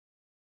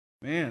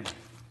Man,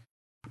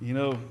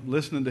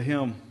 listening to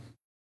him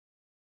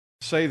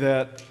say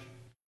that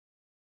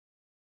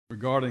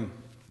regarding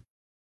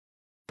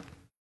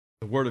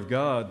the Word of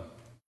God,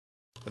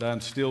 that I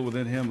instill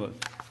within him a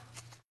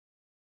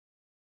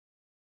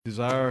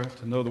desire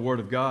to know the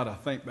Word of God, I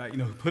think back,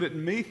 who put it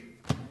in me?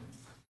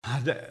 My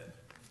dad.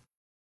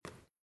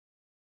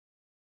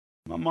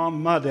 My mom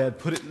and my dad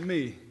put it in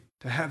me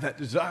to have that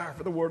desire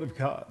for the Word of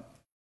God.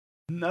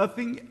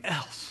 Nothing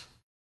else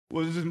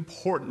was as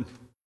important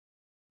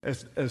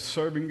as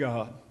serving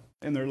God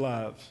in their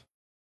lives.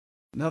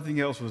 Nothing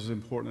else was as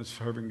important as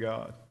serving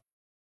God.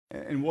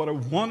 And what a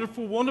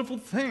wonderful, wonderful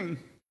thing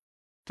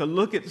to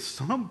look at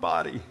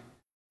somebody,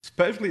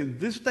 especially in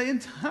this day and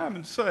time,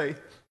 and say,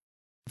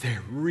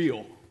 they're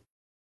real.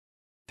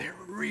 They're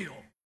real.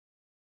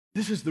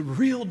 This is the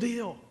real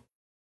deal.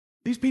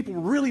 These people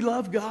really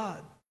love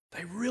God.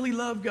 They really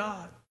love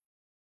God.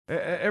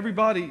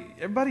 Everybody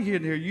here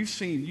in here, you've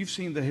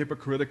seen the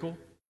hypocritical.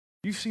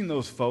 You've seen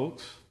those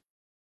folks,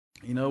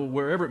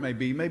 wherever it may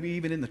be, maybe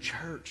even in the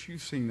church,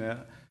 you've seen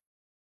that.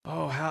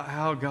 Oh,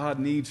 how God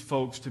needs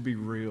folks to be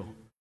real,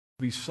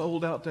 to be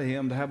sold out to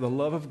Him, to have the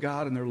love of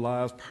God in their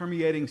lives,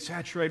 permeating,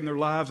 saturating their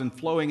lives, and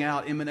flowing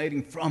out,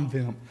 emanating from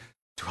them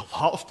to a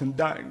lost and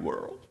dying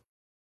world.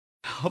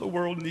 How the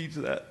world needs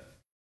that.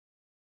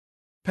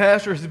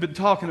 Pastor has been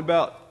talking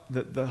about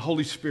the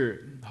Holy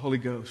Spirit, the Holy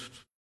Ghost.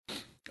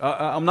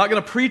 I'm not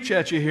going to preach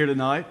at you here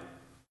tonight,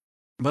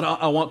 but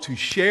I want to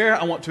share,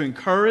 I want to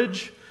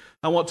encourage,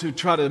 I want to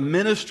try to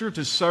minister,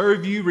 to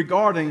serve you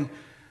regarding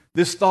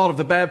this thought of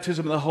the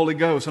baptism of the Holy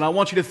Ghost. And I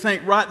want you to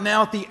think right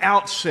now at the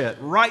outset,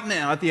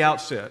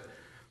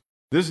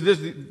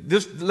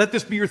 let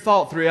this be your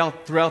thought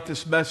throughout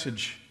this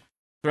message,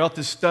 throughout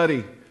this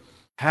study.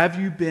 Have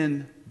you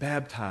been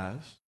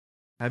baptized?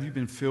 Have you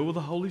been filled with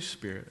the Holy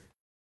Spirit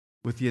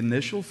with the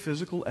initial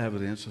physical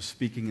evidence of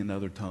speaking in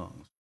other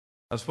tongues?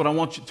 That's what I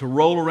want you to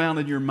roll around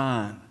in your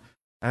mind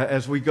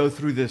as we go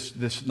through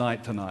this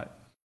night tonight.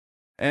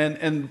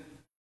 And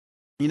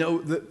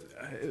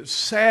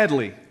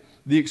sadly,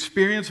 the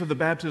experience of the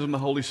baptism of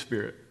the Holy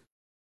Spirit,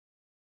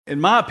 in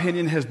my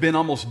opinion, has been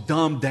almost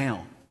dumbed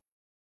down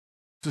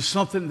to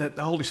something that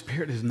the Holy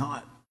Spirit is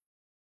not.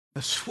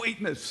 The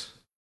sweetness,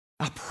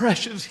 how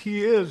precious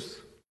He is,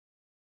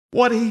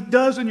 what He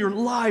does in your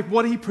life,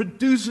 what He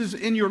produces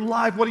in your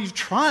life, what He's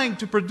trying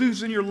to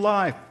produce in your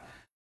life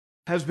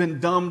has been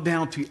dumbed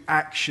down to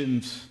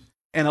actions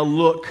and a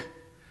look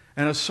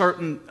and a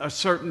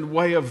certain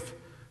way of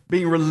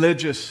being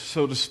religious,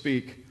 so to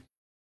speak,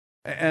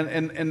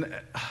 and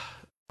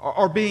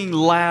or being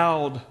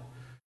loud,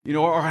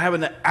 or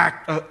having to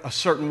act a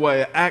certain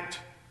way, act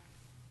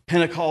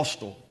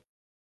Pentecostal,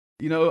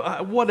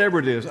 whatever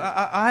it is.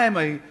 I am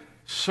a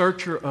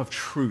searcher of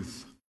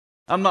truth.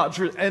 I'm not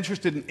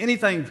interested in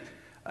anything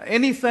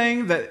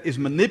that is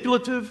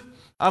manipulative.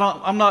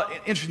 I'm not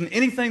interested in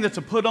anything that's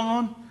a put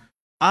on.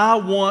 I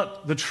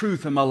want the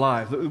truth in my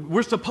life.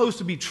 We're supposed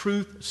to be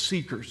truth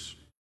seekers.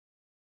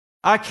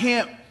 I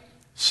can't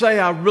say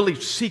I'm really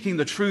seeking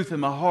the truth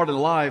in my heart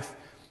and life,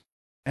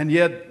 and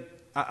yet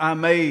I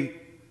may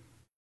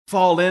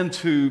fall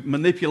into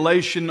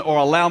manipulation or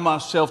allow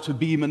myself to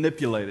be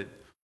manipulated.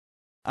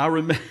 I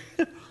remember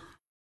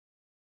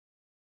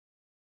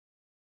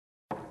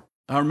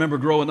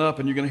growing up,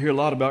 and you're going to hear a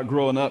lot about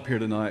growing up here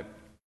tonight,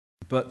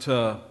 but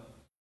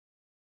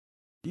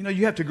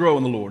you have to grow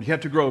in the Lord. You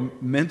have to grow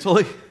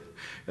mentally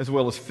as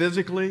well as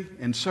physically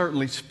and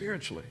certainly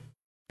spiritually.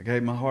 I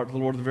gave my heart to the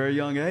Lord at a very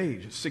young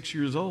age, at 6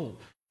 years old.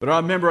 But I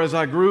remember as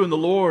I grew in the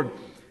Lord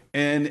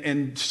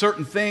and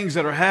certain things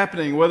that are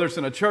happening, whether it's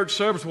in a church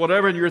service or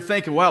whatever, and you're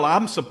thinking, well,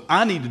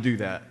 I need to do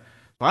that.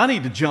 I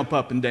need to jump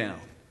up and down.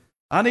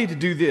 I need to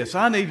do this.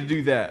 I need to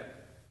do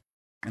that.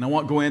 And I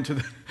won't go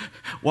into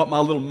what my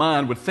little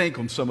mind would think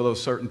on some of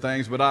those certain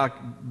things, but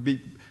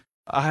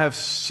I have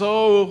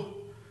so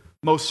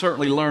most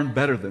certainly learned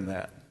better than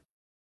that.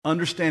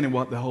 Understanding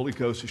what the Holy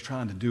Ghost is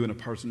trying to do in a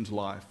person's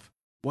life,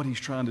 what He's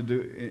trying to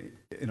do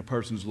in a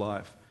person's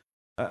life.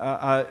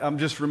 I'm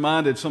just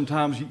reminded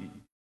sometimes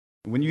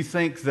when you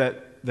think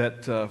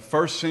that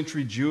first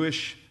century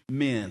Jewish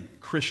men,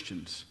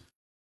 Christians,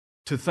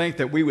 to think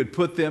that we would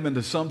put them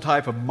into some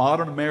type of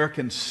modern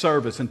American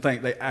service and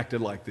think they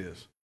acted like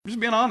this. I'm just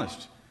being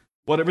honest.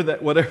 Whatever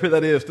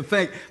that is, to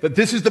think that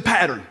this is the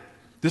pattern,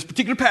 this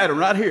particular pattern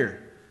right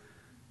here,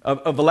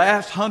 of the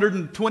last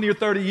 120 or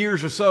 30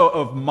 years or so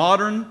of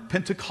modern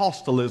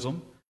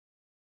Pentecostalism,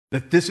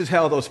 that this is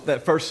how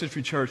that first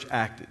century church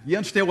acted. You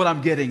understand what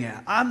I'm getting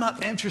at? I'm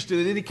not interested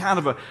in any kind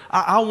of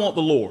I want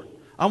the Lord.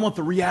 I want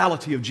the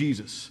reality of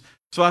Jesus.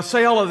 So I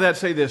say all of that,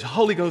 say this: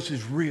 Holy Ghost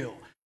is real.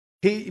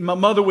 My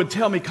mother would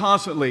tell me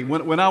constantly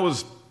when I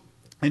was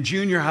in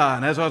junior high,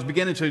 and as I was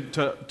beginning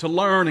to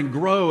learn and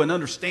grow and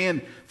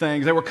understand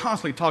things, they were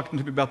constantly talking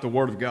to me about the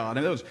Word of God,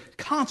 and it was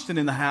constant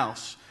in the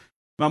house.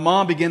 My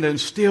mom began to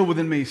instill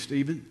within me,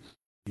 Stephen,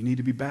 you need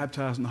to be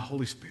baptized in the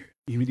Holy Spirit.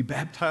 You need to be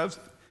baptized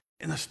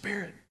in the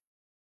Spirit.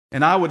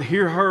 And I would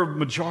hear her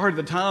majority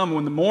of the time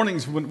when the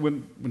mornings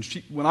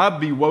when I'd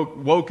be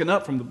woken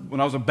up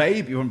when I was a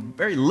baby, when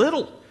very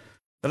little,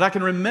 that I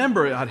can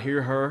remember. I'd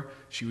hear her.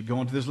 She would go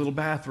into this little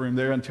bathroom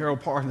there in Terrell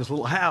Park in this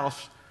little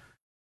house,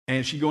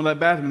 and she'd go in that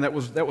bathroom, and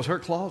that was her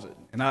closet.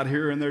 And I'd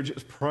hear her in there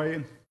just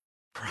praying,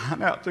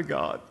 crying out to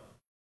God,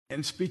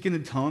 and speaking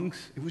in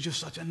tongues. It was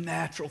just such a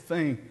natural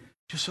thing,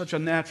 just such a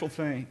natural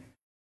thing.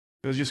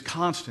 It was just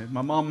constant.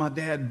 My mom, my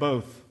dad,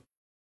 both.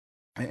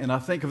 And I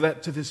think of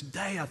that to this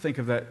day. I think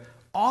of that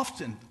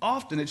often.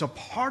 It's a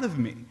part of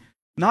me.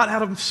 Not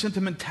out of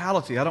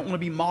sentimentality. I don't want to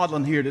be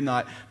maudlin here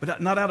tonight,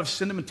 but not out of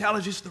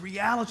sentimentality. It's the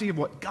reality of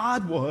what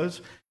God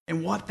was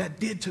and what that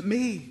did to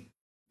me.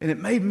 And it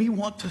made me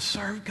want to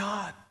serve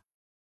God.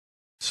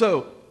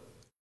 So,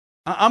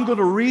 I'm going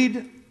to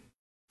read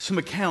some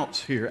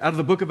accounts here out of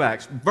the book of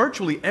Acts.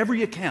 Virtually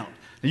every account.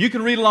 Now, you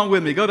can read along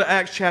with me. Go to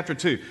Acts chapter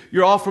 2.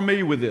 You're all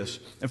familiar with this.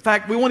 In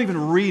fact, we won't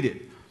even read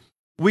it.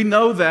 We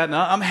know that.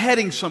 Now, I'm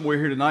heading somewhere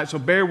here tonight, so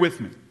bear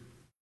with me.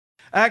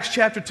 Acts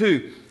chapter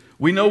 2.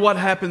 We know what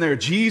happened there.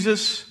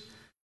 Jesus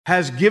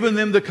has given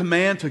them the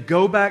command to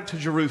go back to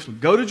Jerusalem.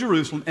 Go to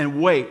Jerusalem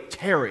and wait,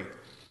 tarry,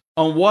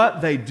 on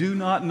what they do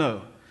not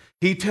know.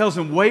 He tells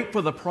them, wait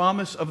for the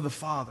promise of the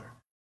Father.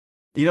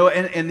 You know,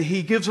 and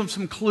he gives them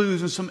some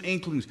clues and some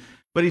inklings.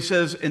 But he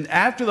says, and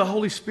after the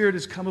Holy Spirit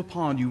has come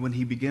upon you, when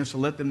he begins to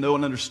let them know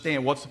and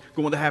understand what's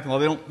going to happen,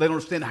 they don't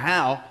understand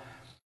how,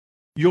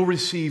 you'll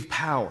receive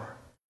power.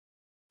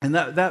 And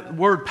that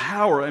word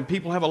power, and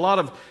people have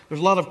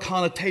there's a lot of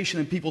connotation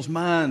in people's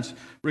minds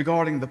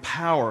regarding the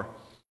power.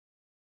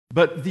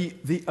 But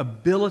the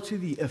ability,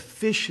 the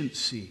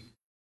efficiency,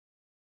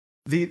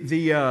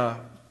 the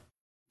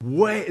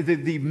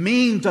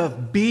means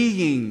of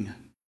being.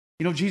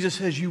 You know, Jesus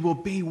says, you will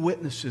be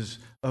witnesses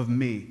of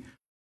me.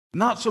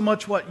 Not so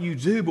much what you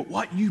do, but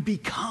what you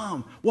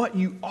become, what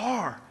you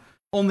are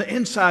on the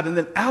inside. And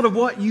then out of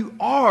what you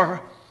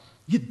are,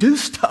 you do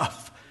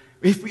stuff.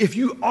 If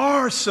you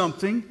are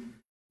something,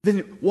 then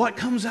what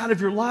comes out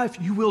of your life,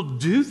 you will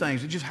do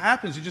things. It just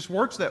happens. It just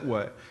works that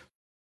way.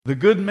 The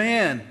good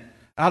man,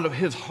 out of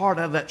his heart,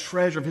 out of that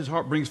treasure of his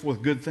heart, brings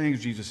forth good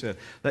things, Jesus said.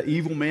 That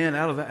evil man,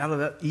 out of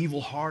that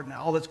evil heart and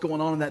all that's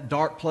going on in that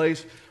dark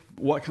place,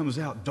 what comes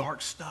out?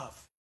 Dark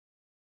stuff.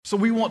 So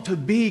we want to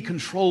be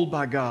controlled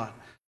by God.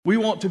 We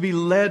want to be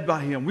led by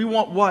Him. We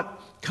want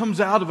what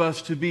comes out of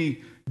us to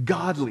be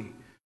godly.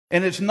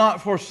 And it's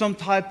not for some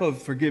type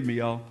of, forgive me,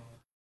 y'all,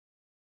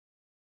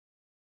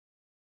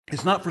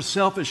 it's not for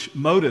selfish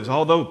motives,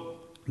 although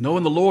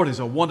knowing the Lord is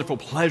a wonderful,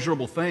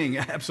 pleasurable thing,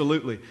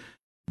 absolutely.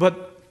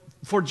 But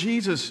for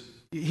Jesus,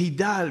 He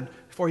died,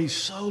 for He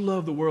so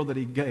loved the world that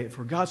He gave.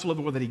 For God so loved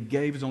the world that He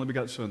gave His only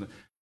begotten Son.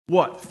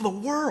 What? For the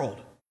world.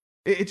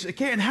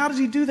 And how does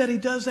He do that? He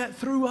does that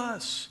through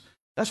us.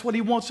 That's what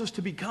He wants us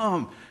to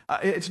become.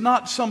 It's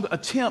not some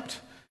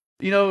attempt,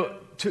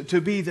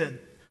 to be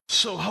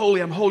so holy,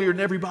 I'm holier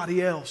than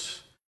everybody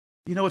else.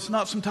 It's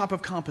not some type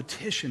of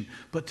competition,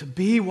 but to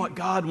be what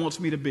God wants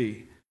me to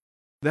be.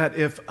 That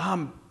if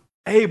I'm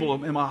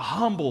able, in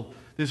my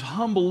this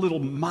humble little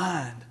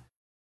mind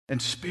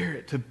and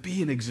spirit, to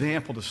be an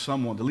example to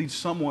someone, to lead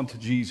someone to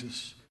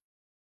Jesus.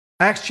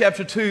 Acts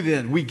chapter 2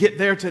 then, we get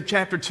there to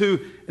chapter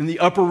 2 in the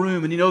upper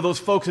room, and those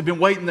folks have been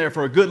waiting there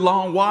for a good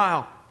long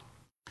while.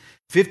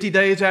 50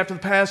 days after the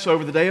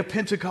Passover, the day of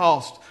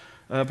Pentecost,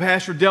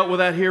 Pastor dealt with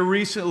that here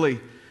recently.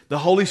 The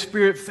Holy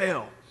Spirit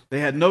fell. They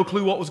had no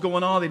clue what was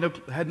going on.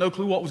 They had no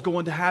clue what was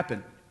going to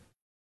happen.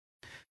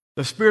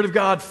 The Spirit of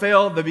God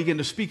fell. They began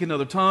to speak in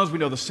other tongues. We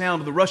know the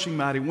sound of the rushing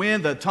mighty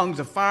wind, the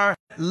tongues of fire.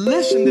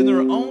 Listened in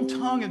their own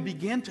tongue and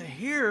began to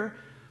hear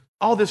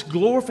all this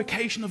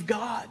glorification of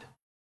God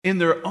in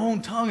their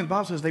own tongue. And the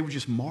Bible says they were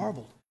just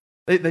marveled.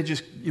 They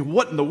just,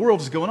 what in the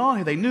world is going on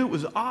here? They knew it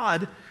was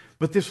odd,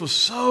 but this was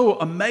so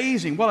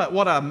amazing.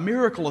 What a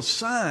miracle, a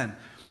sign.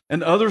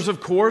 And others, of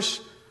course,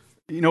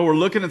 we're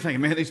looking and thinking,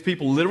 man, these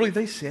people literally,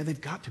 they said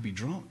they've got to be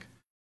drunk.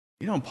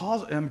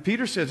 And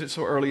Peter says it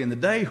so early in the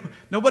day,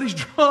 nobody's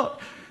drunk.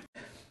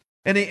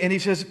 And he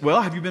says,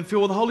 well, have you been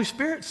filled with the Holy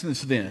Spirit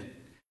since then?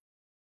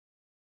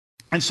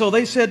 And so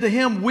they said to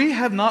him, we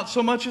have not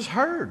so much as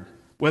heard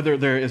whether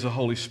there is a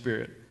Holy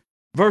Spirit.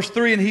 Verse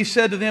 3, and he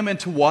said to them,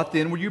 into what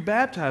then were you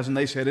baptized? And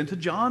they said, into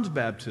John's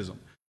baptism.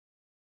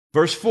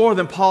 Verse 4,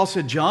 then Paul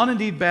said, John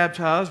indeed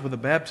baptized with a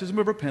baptism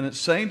of repentance,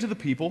 saying to the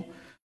people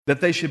that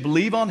they should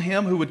believe on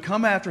Him who would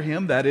come after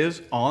Him, that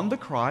is, on the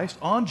Christ,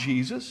 on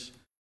Jesus.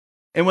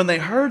 And when they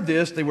heard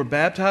this, they were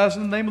baptized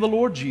in the name of the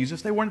Lord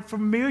Jesus. They weren't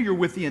familiar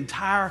with the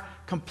entire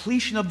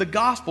completion of the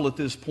gospel at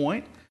this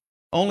point.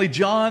 Only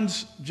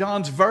John's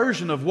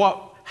version of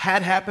what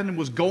had happened and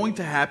was going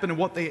to happen and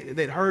what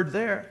they'd heard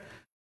there.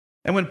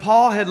 And when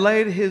Paul had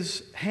laid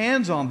his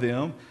hands on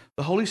them,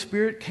 the Holy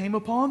Spirit came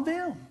upon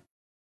them.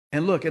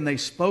 And look, and they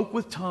spoke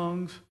with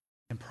tongues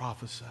and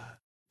prophesied.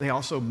 They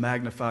also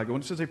magnified.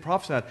 When it says they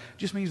prophesied, it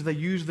just means they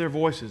used their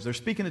voices. They're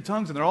speaking in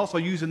tongues and they're also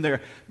using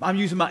I'm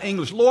using my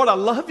English. Lord, I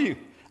love you.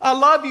 I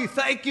love you.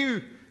 Thank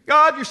you.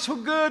 God, you're so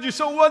good. You're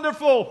so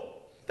wonderful.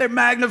 They're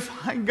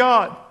magnifying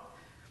God.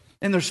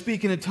 and they're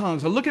speaking in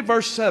tongues. Now look at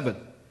verse 7.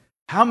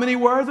 How many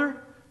were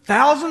there?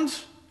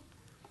 Thousands?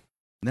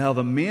 Now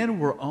the men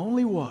were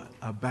only what?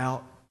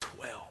 About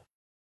 12.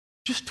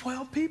 Just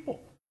 12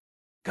 people.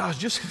 God's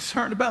just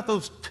concerned about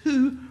those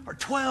 2 or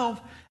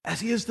 12 as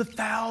he is the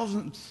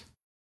thousands.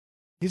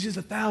 He's just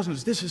the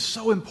thousands. This is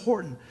so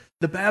important.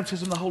 The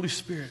baptism of the Holy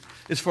Spirit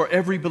is for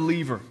every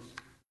believer.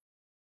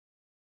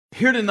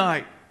 Here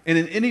tonight, and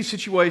in any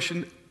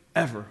situation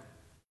ever,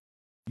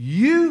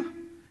 you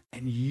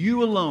and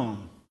you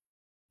alone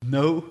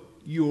know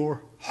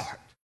your heart.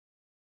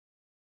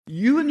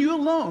 You and you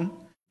alone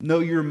know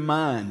your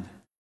mind.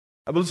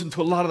 I've listened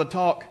to a lot of the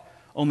talk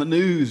on the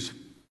news,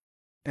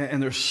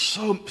 and there's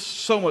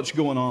so much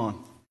going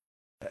on.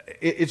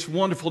 It's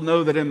wonderful to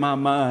know that in my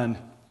mind,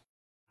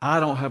 I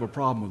don't have a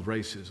problem with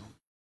racism.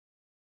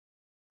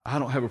 I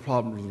don't have a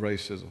problem with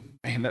racism.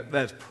 Man,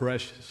 that's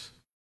precious.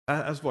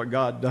 That's what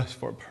God does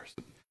for a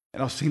person.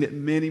 And I've seen it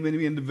in many,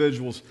 many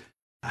individuals.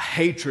 A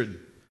hatred.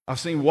 I've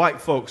seen white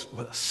folks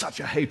with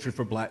such a hatred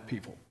for black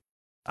people.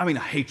 I mean,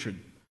 a hatred.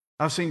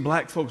 I've seen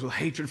black folks with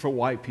hatred for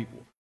white people.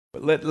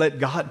 But let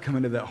God come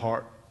into that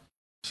heart.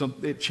 So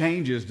it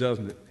changes,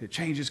 doesn't it? It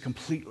changes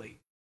completely.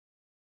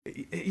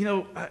 You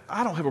know,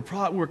 I don't have a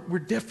problem. We're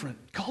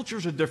different.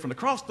 Cultures are different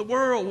across the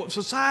world,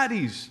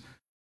 societies.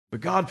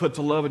 But God puts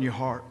a love in your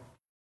heart.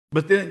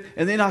 But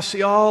then I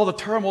see all the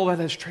turmoil that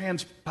has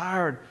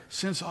transpired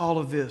since all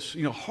of this.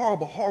 You know,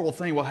 horrible, horrible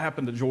thing what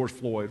happened to George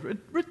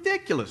Floyd.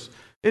 Ridiculous.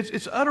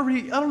 It's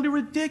utterly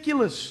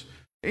ridiculous.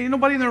 Ain't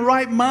nobody in their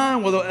right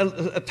mind with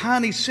a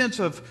tiny sense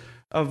of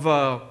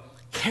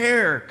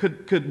care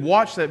could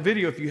watch that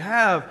video if you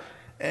have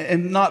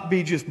and not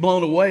be just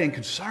blown away and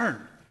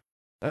concerned.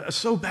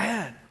 So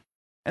bad.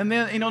 And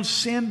then, you know,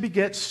 sin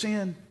begets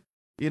sin.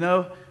 You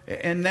know,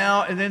 and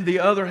then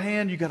the other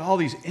hand, you got all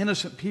these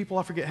innocent people.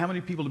 I forget how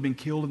many people have been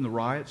killed in the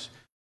riots.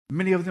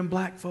 Many of them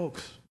black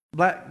folks,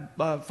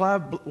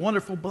 5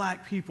 wonderful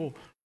black people.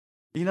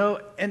 You know,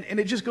 and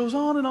it just goes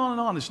on and on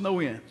and on. It's no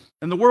end.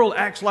 And the world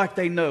acts like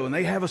they know and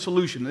they have a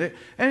solution.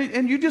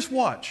 And you just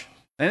watch.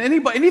 And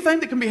anything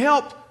that can be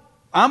helped,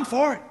 I'm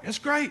for it. That's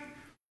great.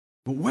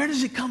 But where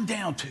does it come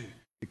down to?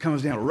 It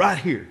comes down right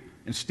here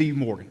in Steve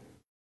Morgan.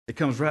 It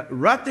comes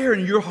right there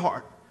in your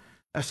heart.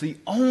 That's the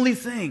only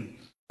thing.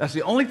 That's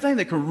the only thing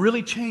that can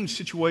really change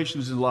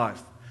situations in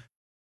life.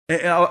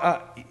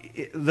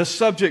 The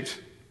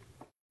subject,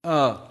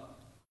 I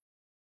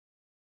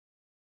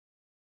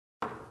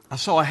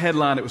saw a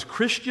headline. It was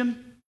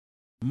Christian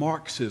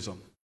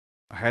Marxism.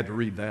 I had to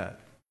read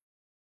that.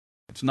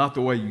 It's not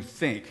the way you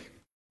think.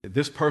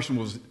 This person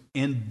was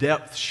in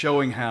depth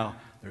showing how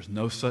there's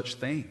no such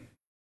thing.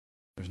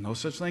 There's no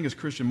such thing as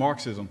Christian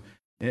Marxism.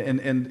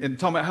 And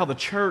talking about how the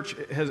church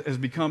has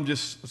become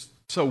just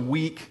so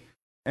weak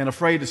and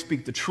afraid to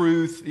speak the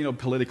truth, you know,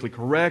 politically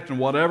correct and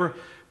whatever.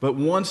 But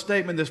one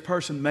statement this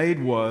person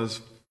made was,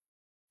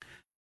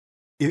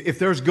 if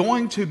there's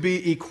going to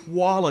be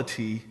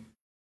equality,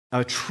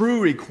 a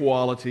true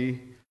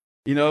equality,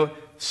 you know,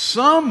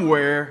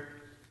 somewhere,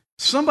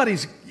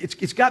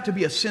 it's got to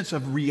be a sense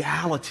of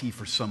reality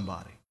for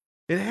somebody.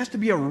 It has to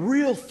be a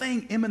real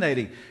thing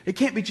emanating. It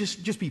can't be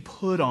just be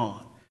put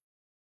on.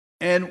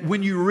 And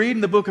when you read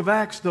in the book of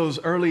Acts, those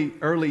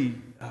early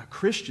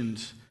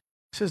Christians,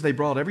 it says they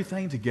brought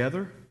everything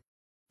together.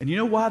 And you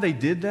know why they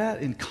did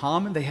that in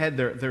common? They had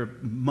their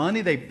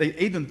money. They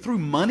even threw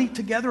money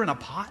together in a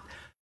pot.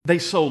 They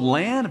sold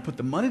land and put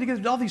the money together,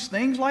 did all these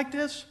things like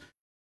this.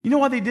 You know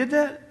why they did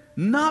that?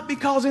 Not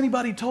because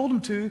anybody told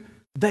them to.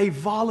 They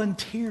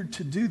volunteered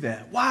to do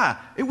that. Why?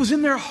 It was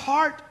in their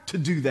heart to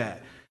do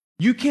that.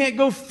 You can't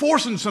go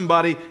forcing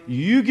somebody,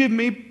 you give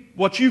me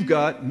what you've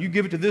got and you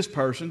give it to this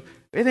person.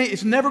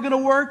 It's never going to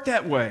work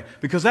that way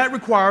because that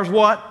requires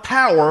what?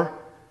 Power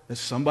that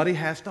somebody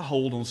has to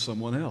hold on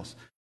someone else.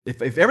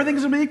 If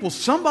everything's equal,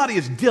 somebody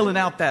is dealing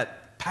out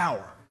that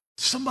power.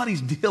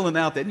 Somebody's dealing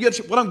out that.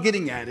 What I'm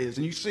getting at is,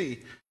 and you see,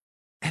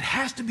 it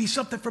has to be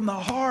something from the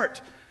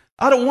heart.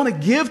 I don't want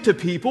to give to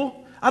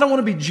people. I don't want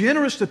to be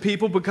generous to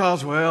people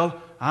because,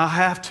 well, I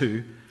have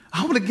to.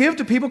 I want to give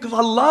to people because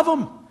I love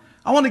them.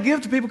 I want to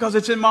give to people because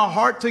it's in my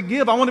heart to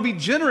give. I want to be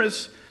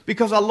generous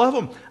because I love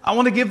them. I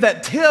want to give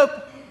that tip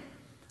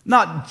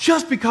not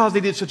just because they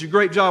did such a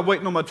great job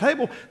waiting on my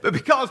table, but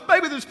because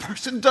maybe this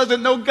person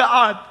doesn't know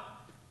God.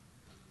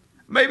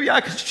 Maybe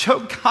I can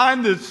show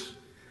kindness.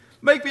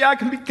 Maybe I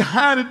can be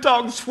kind and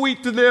talk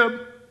sweet to them.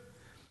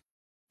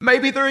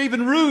 Maybe they're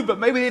even rude, but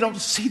maybe they don't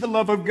see the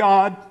love of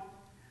God.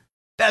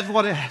 That's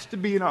what it has to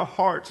be in our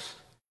hearts.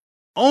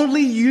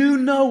 Only you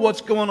know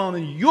what's going on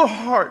in your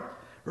heart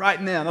right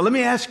now. Now let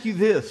me ask you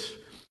this,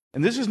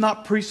 and this is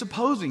not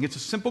presupposing. It's a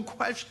simple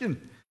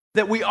question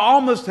that we all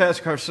must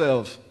ask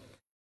ourselves.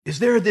 Is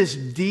there this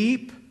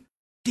deep,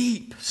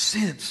 deep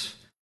sense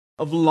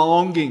of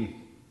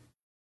longing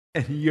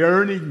and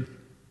yearning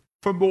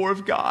for more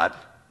of God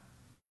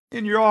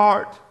in your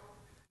heart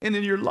and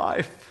in your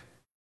life?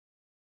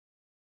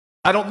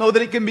 I don't know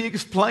that it can be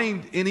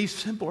explained any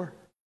simpler.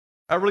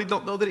 I really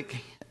don't know that it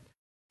can.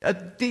 A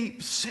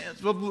deep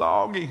sense of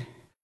longing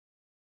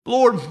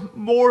Lord,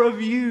 more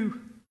of you,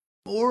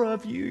 more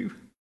of you,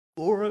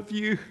 more of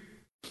you.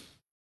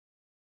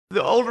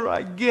 The older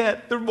I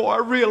get, the more I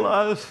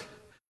realize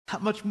how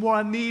much more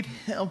I need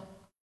Him,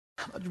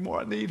 how much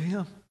more I need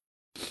Him.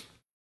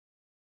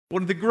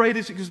 One of the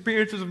greatest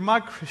experiences of my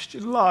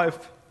Christian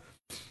life,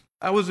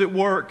 I was at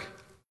work,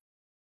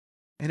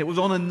 and it was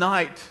on a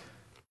night.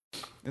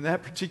 And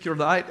that particular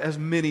night, as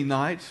many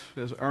nights,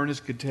 as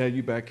Ernest could tell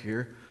you back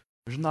here,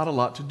 there's not a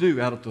lot to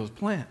do out at those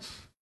plants.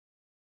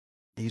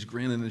 He's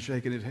grinning and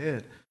shaking his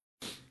head.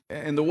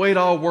 And the way it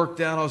all worked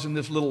out, I was in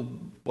this little,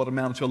 what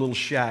amounted to a little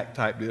shack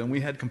type deal, and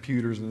we had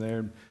computers in there.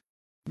 And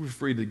we were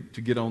free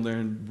to get on there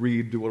and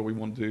read, do what we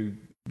want to do.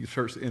 You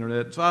search the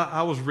internet. So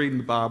I was reading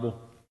the Bible.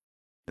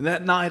 And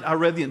that night, I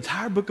read the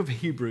entire book of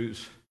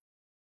Hebrews.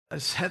 I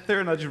sat there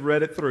and I just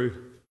read it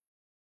through.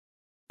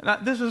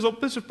 And this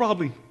is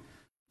probably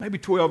maybe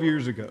 12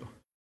 years ago.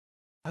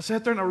 I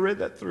sat there and I read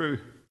that through.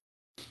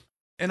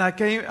 And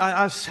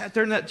I sat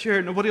there in that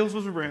chair, nobody else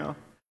was around.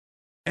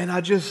 And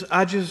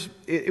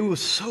it was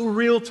so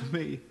real to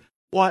me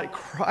what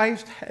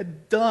Christ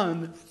had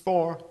done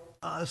for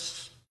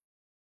us.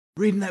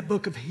 Reading that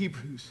book of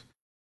Hebrews,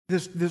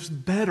 this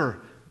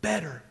better,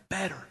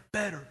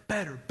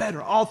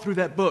 all through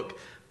that book,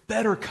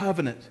 better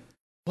covenant,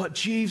 what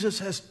Jesus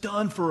has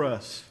done for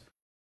us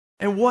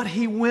and what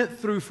He went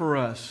through for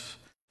us.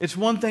 It's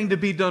one thing to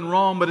be done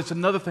wrong, but it's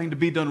another thing to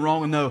be done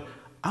wrong and know,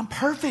 I'm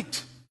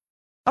perfect.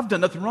 I've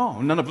done nothing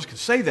wrong. None of us can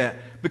say that.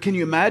 But can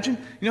you imagine?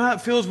 You know how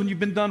it feels when you've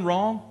been done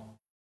wrong?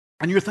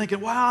 And you're thinking,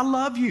 wow, I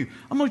love you.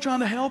 I'm only trying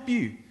to help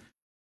you.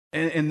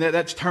 And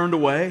that's turned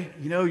away.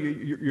 You know,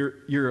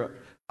 you're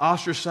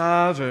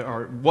ostracized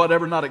or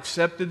whatever, not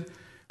accepted.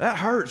 That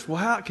hurts. Well,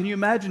 how can you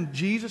imagine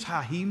Jesus,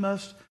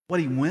 what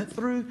He went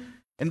through?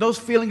 And those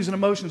feelings and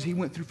emotions He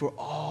went through for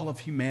all of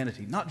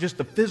humanity, not just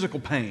the physical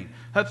pain.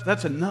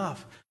 That's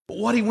enough. But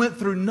what He went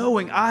through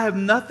knowing, I have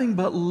nothing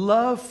but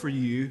love for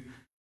you,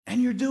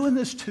 and you're doing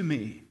this to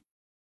me.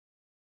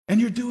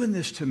 And you're doing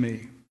this to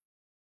me.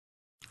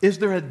 Is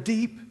there a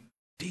deep,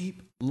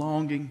 deep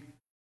longing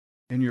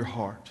in your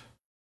heart?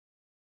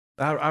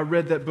 I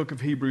read that book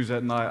of Hebrews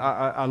that night.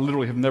 I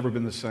literally have never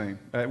been the same.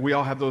 We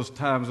all have those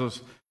times,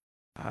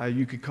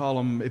 you could call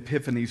them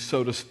epiphanies,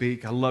 so to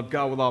speak. I love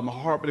God with all my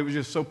heart, but it was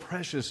just so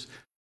precious.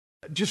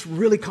 Just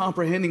really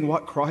comprehending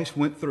what Christ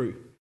went through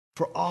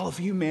for all of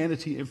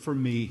humanity and for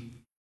me.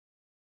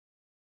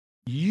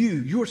 You,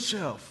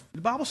 yourself.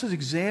 The Bible says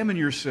examine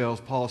yourselves,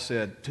 Paul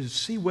said, to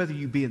see whether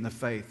you be in the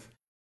faith.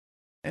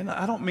 And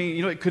I don't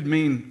mean, it could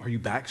mean, are you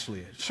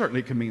backslid?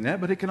 Certainly it can mean that,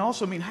 but it can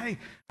also mean, hey,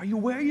 are you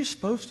where you're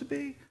supposed to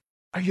be?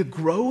 Are you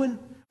growing?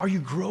 Are you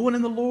growing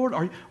in the Lord?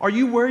 Are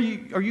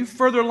you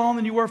further along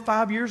than you were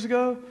 5 years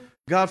ago?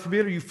 God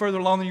forbid, are you further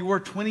along than you were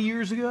 20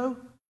 years ago?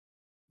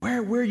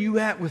 Where are you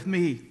at with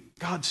me?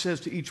 God says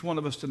to each one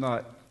of us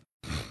tonight.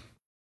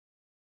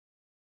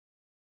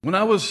 When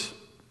I was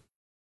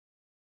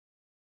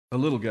a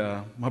little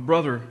guy, my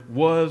brother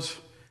was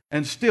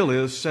and still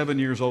is 7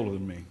 years older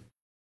than me.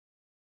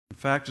 In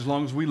fact, as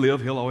long as we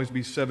live, he'll always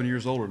be 7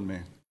 years older than me.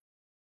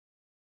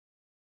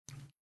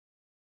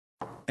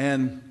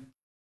 And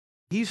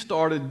he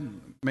started,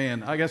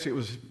 I guess it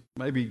was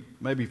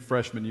maybe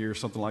freshman year or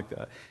something like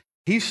that.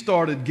 He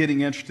started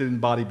getting interested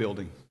in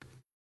bodybuilding.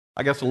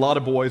 I guess a lot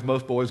of boys,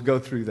 most boys go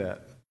through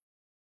that.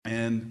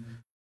 And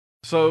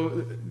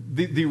so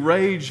the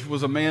rage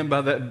was a man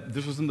by that,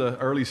 this was in the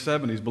early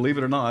 70s, believe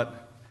it or not,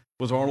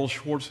 was Arnold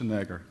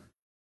Schwarzenegger.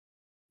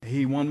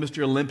 He won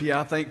Mr. Olympia,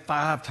 I think,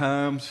 5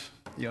 times.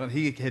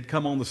 He had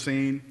come on the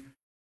scene.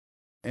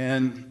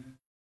 And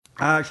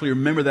I actually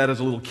remember that as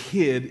a little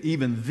kid,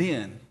 even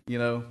then,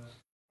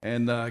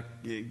 And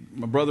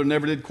my brother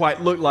never did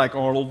quite look like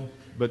Arnold,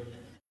 but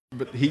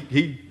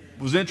he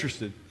was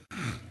interested.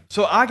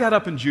 So I got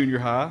up in junior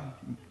high.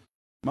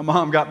 My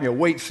mom got me a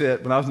weight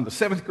set when I was in the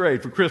 7th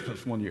grade for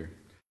Christmas one year.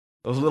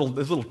 Those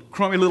little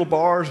crummy little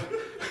bars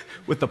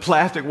with the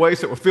plastic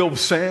weights that were filled with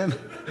sand.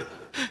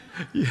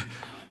 Yeah,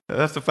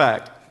 that's a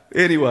fact.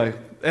 Anyway,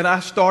 and I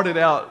started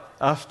out,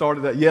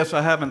 yes,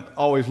 I haven't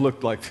always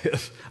looked like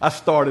this. I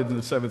started in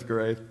the 7th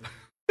grade.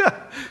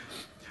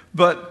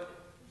 But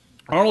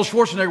Arnold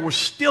Schwarzenegger was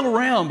still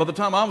around by the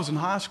time I was in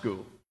high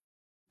school.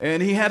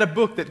 And he had a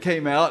book that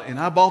came out, and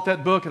I bought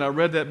that book and I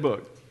read that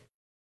book.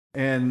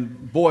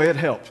 And boy, it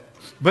helped.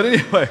 But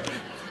anyway,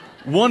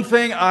 one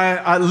thing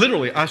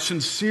I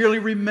sincerely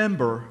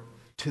remember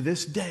to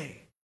this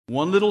day,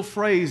 one little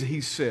phrase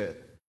he said,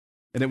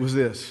 and it was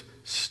this: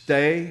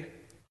 stay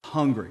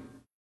hungry.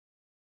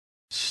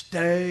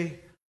 Stay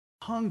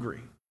hungry.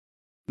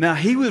 Now,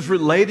 he was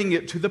relating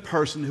it to the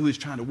person who is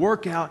trying to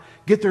work out,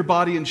 get their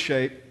body in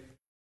shape.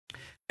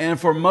 And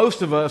for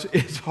most of us,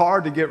 it's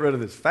hard to get rid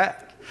of this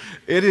fat.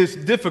 It is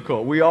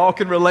difficult. We all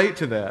can relate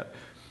to that.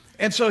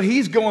 And so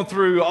he's going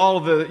through all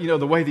of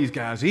the way these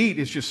guys eat.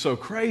 It's just so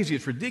crazy.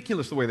 It's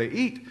ridiculous the way they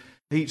eat.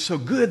 They eat so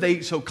good. They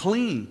eat so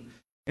clean.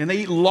 And they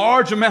eat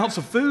large amounts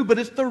of food, but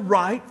it's the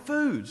right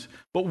foods.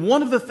 But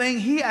one of the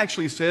things he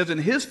actually says in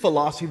his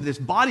philosophy of this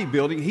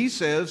bodybuilding, he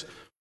says,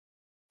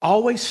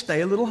 always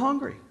stay a little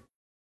hungry.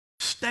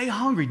 Stay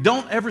hungry.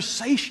 Don't ever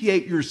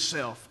satiate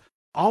yourself.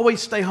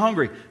 Always stay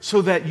hungry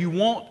so that you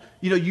won't,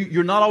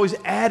 you're not always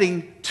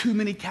adding too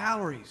many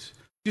calories.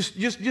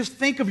 Just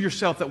think of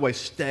yourself that way.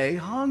 Stay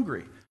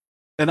hungry.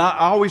 And I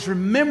always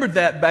remembered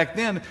that back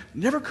then.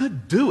 Never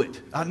could do it.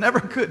 I never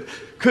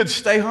could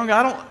stay hungry.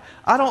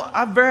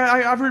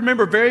 I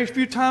remember very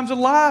few times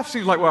in life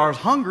seems like, well, I was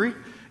hungry.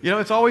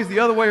 It's always the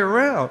other way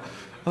around.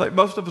 I think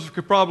most of us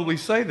could probably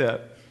say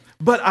that.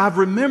 But I've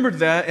remembered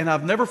that, and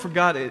I've never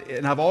forgot it,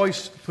 and I've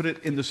always put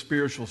it in the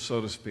spiritual, so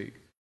to speak.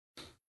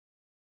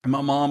 And my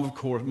mom, of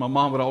course,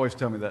 would always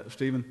tell me that,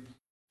 Stephen,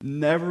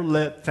 never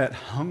let that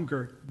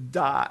hunger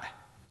die.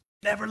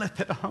 Never let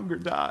that hunger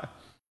die.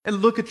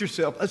 And look at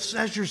yourself.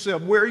 Assess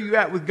yourself. Where are you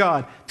at with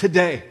God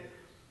today?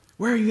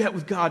 Where are you at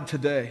with God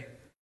today?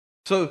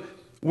 So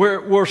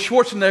where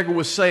Schwarzenegger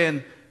was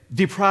saying,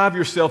 deprive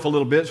yourself a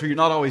little bit so you're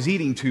not always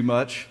eating too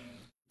much.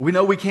 We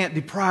know we can't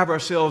deprive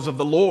ourselves of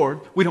the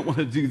Lord. We don't want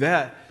to do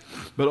that.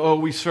 But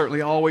we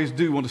certainly always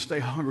do want to stay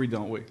hungry,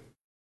 don't we?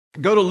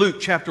 Go to Luke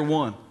chapter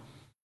 1.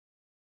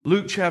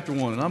 Luke chapter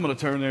 1, and I'm going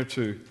to turn there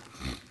too.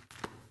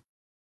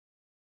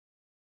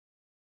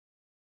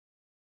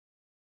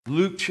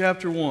 Luke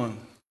chapter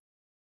 1.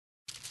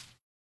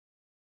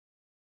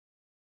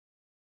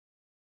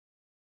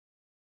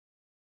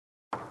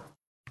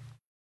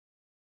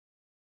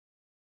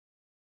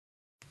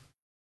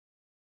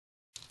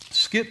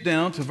 Skip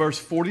down to verse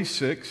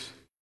 46.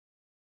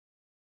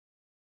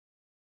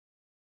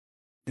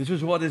 This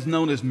is what is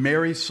known as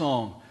Mary's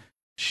song.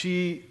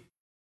 She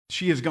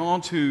has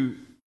gone to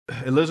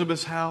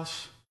Elizabeth's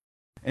house,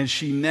 and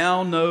she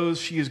now knows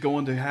she is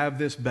going to have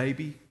this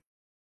baby,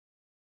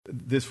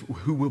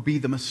 who will be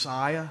the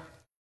Messiah.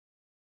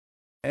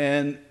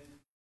 And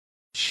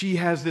she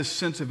has this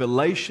sense of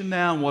elation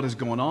now in what is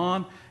going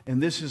on,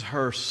 and this is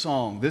her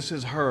song. This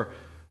is her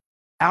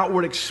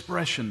outward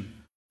expression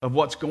of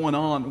what's going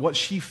on, what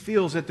she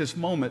feels at this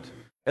moment,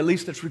 at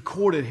least that's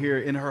recorded here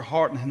in her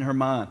heart and in her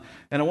mind.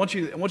 And I want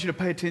you to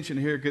pay attention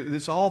here, because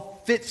this all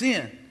fits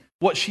in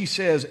what she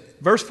says.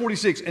 Verse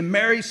 46, and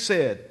Mary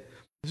said,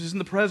 this is in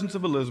the presence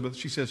of Elizabeth,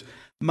 she says,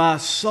 my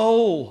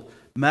soul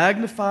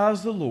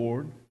magnifies the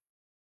Lord,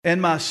 and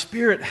my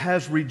spirit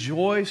has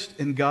rejoiced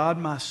in God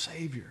my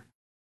Savior.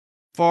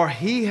 For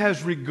he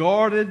has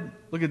regarded,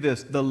 look at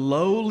this, the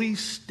lowly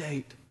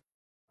state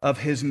of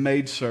his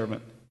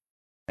maidservant.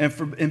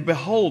 And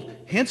behold,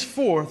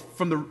 henceforth,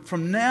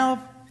 from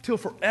now till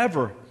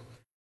forever,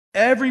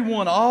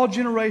 everyone, all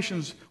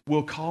generations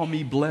will call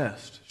me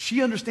blessed.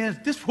 She understands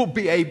this will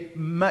be a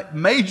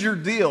major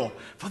deal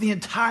for the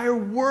entire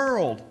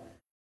world.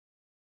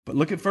 But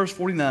look at verse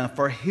 49.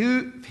 For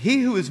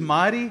he who is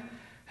mighty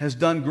has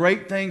done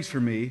great things for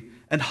me,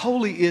 and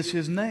holy is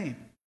his name.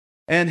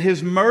 And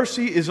his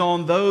mercy is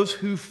on those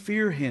who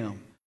fear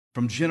him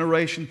from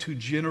generation to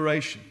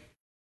generation.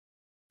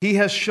 He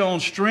has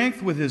shown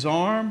strength with his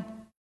arm.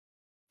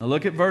 Now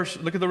look at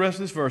the rest of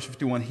this verse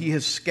 51. He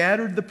has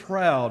scattered the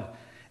proud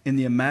in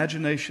the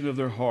imagination of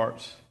their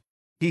hearts.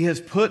 He has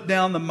put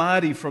down the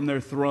mighty from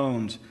their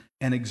thrones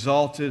and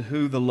exalted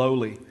the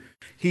lowly.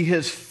 He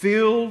has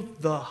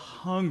filled the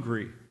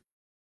hungry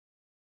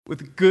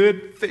with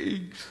good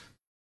things,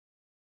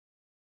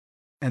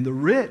 and the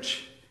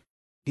rich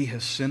he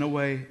has sent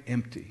away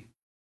empty.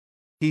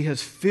 He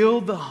has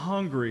filled the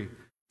hungry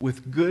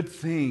with good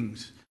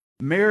things.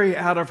 Mary,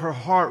 out of her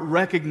heart,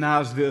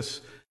 recognized this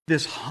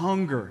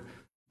hunger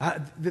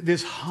and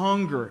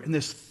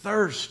this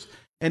thirst.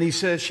 And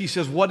she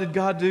says, what did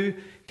God do?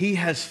 He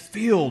has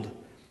filled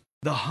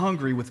the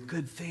hungry with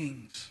good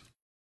things.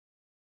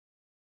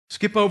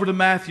 Skip over to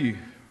Matthew,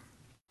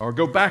 or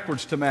go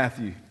backwards to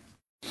Matthew.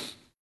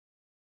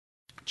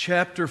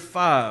 Chapter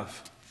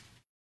 5.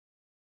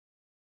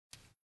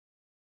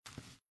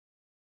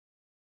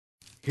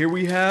 Here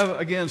we have,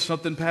 again,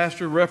 something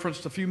Pastor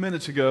referenced a few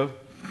minutes ago.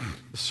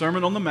 The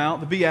Sermon on the Mount,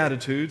 the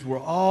Beatitudes. We're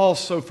all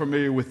so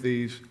familiar with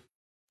these.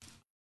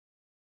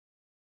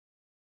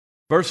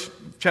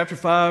 Chapter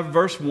 5,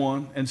 verse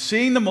 1. And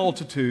seeing the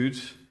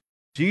multitudes,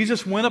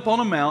 Jesus went up on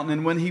a mountain,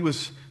 and when he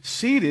was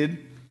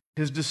seated,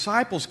 his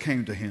disciples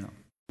came to him.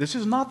 This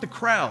is not the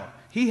crowd.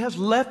 He has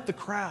left the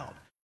crowd.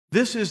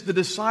 This is the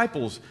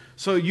disciples.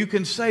 So you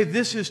can say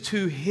this is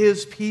to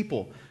his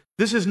people.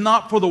 This is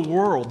not for the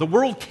world. The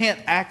world can't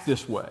act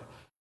this way.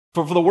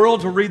 For the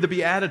world to read the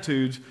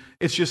Beatitudes,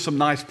 it's just some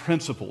nice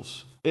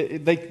principles.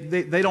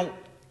 They don't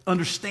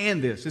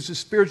understand this. This is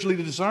spiritually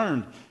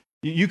discerned.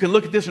 You can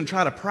look at this and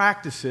try to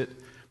practice it,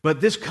 but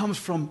this comes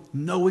from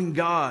knowing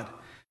God.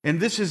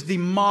 And this is the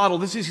model.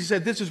 He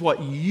said, this is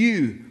what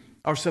you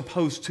are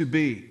supposed to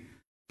be.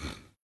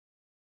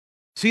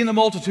 Seeing the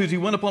multitudes, he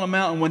went up on a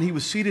mountain. When he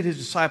was seated, his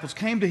disciples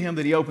came to him,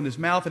 that he opened his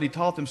mouth and he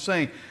taught them,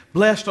 saying,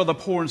 blessed are the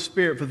poor in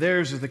spirit, for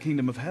theirs is the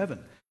kingdom of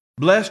heaven.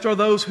 Blessed are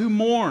those who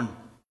mourn,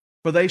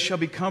 for they shall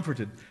be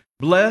comforted.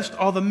 Blessed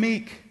are the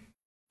meek,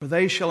 for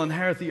they shall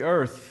inherit the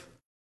earth.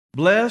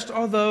 Blessed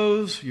are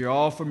those, you're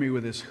all familiar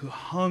with this, who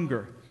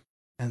hunger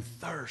and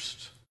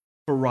thirst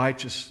for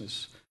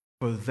righteousness,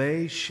 for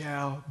they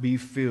shall be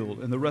filled.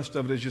 And the rest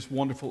of it is just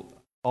wonderful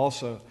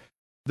also.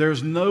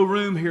 There's no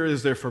room here,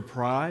 is there, for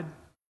pride?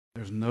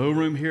 There's no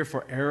room here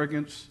for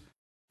arrogance.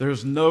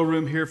 There's no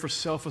room here for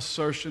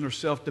self-assertion or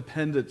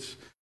self-dependence.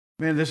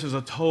 Man, this is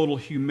a total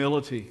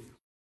humility.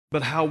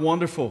 But how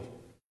wonderful.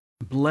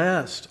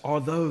 Blessed are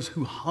those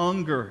who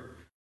hunger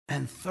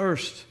and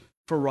thirst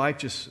for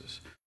righteousness.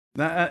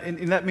 Now,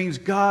 and that means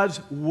God's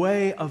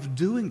way of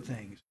doing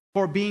things,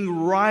 for being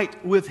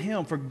right with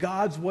Him, for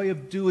God's way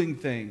of doing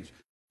things.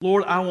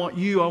 Lord, I want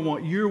you, I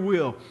want your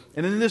will.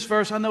 And in this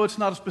verse, I know it's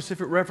not a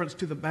specific reference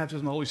to the baptism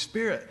of the Holy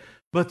Spirit,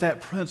 but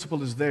that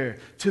principle is there.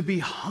 To be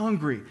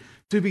hungry,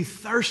 to be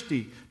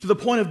thirsty, to the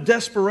point of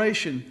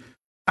desperation.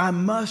 I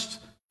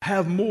must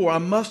have more. I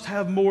must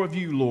have more of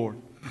you,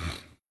 Lord.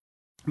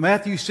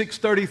 Matthew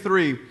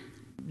 6:33,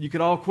 you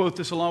can all quote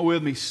this along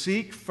with me.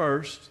 Seek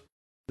first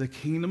the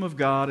kingdom of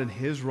God and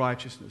His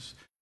righteousness.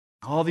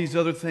 All these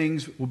other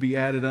things will be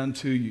added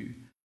unto you.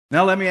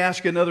 Now let me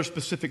ask you another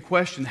specific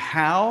question.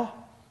 How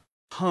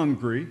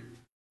hungry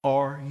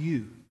are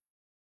you?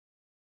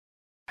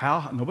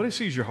 Nobody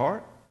sees your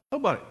heart.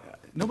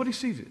 Nobody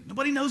sees it.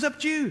 Nobody knows it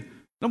but you.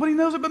 Nobody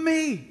knows it but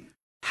me.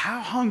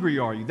 How hungry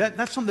are you?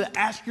 That's something to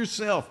ask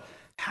yourself.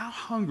 How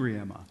hungry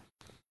am I?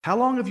 How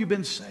long have you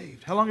been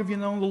saved? How long have you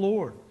known the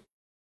Lord?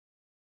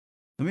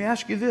 Let me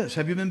ask you this.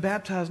 Have you been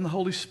baptized in the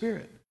Holy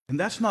Spirit? And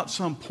that's not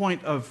some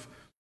point of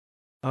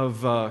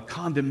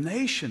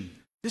condemnation.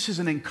 This is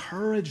an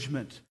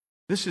encouragement.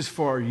 This is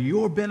for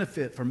your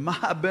benefit, for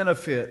my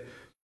benefit.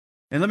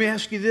 And let me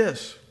ask you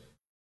this.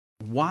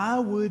 Why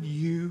would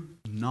you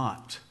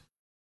not?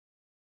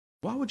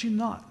 Why would you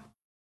not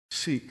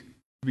seek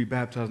to be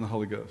baptized in the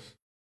Holy Ghost?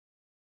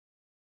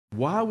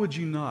 Why would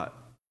you not?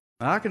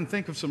 Now, I can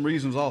think of some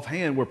reasons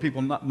offhand where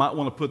people might not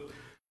want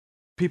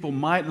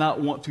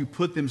to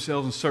put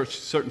themselves in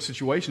certain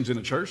situations in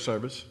a church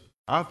service.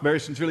 I very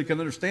sincerely can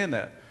understand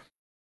that.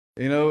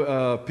 You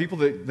know, people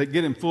that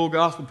get in full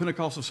gospel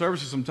Pentecostal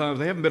services sometimes,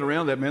 they haven't been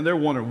around that, man. They're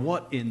wondering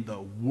what in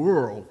the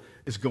world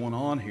is going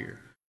on here.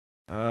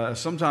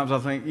 Sometimes I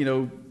think, you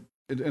know,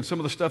 and some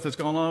of the stuff that's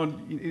going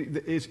on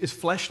is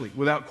fleshly,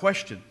 without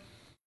question.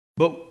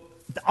 But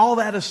all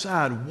that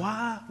aside,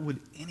 why would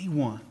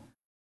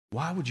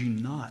you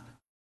not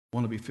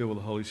want to be filled with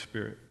the Holy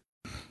Spirit?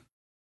 I'm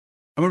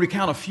going to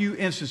recount a few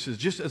instances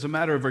just as a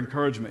matter of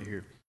encouragement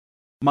here.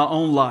 My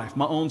own life,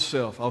 my own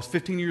self. I was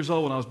 15 years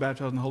old when I was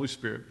baptized in the Holy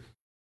Spirit.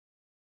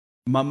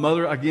 My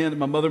mother,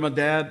 my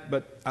dad,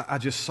 but I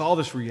just saw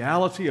this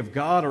reality of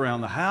God around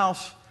the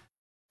house.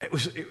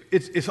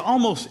 It's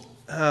almost,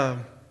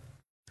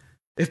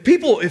 if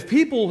people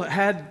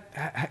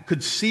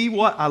could see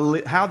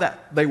how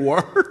that they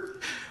were,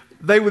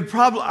 they would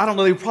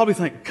probably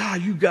think,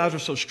 God, you guys are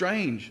so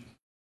strange.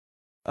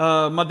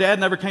 My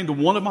dad never came to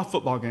one of my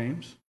football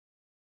games.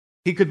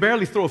 He could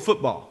barely throw a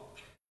football.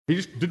 He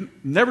just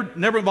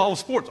never involved with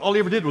sports. All he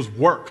ever did was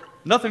work.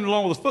 Nothing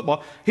wrong with his football.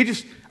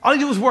 All he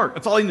did was work.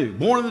 That's all he knew.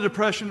 Born in the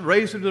Depression,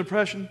 raised in the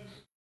Depression.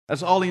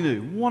 That's all he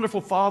knew.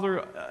 Wonderful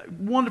father,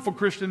 wonderful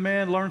Christian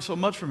man, learned so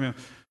much from him.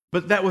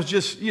 But that was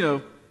just,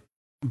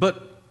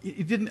 but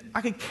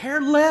I could care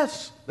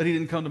less that he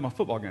didn't come to my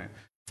football game.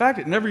 In fact,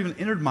 it never even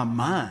entered my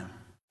mind.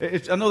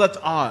 I know that's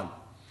odd.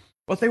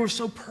 But they were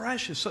so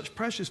precious, such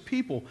precious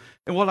people.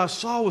 And what I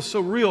saw was so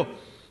real.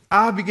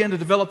 I began to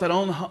develop that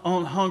own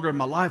hunger in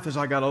my life as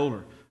I got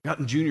older, got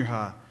in junior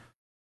high.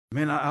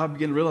 Man, I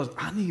began to realize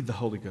I need the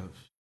Holy Ghost.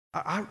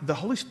 The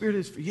Holy Spirit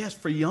is, yes,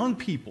 for young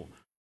people.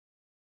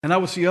 And I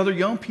would see other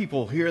young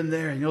people here and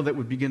there, that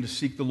would begin to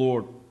seek the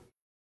Lord.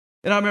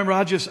 And I remember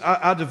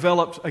I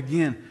developed,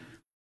 again,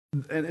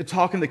 and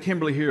talking to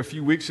Kimberly here a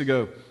few weeks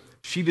ago,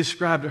 she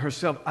described it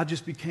herself. I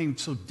just became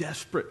so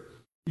desperate.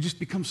 You just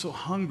become so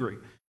hungry.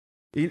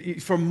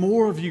 For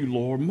more of you,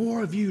 Lord,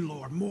 more of you,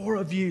 Lord, more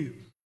of you.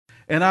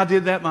 And I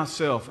did that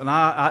myself, and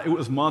it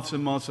was months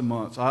and months and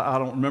months. I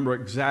don't remember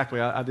exactly.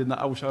 I did not.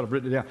 I wish I would have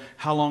written it down.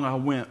 How long I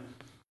went,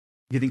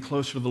 getting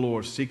closer to the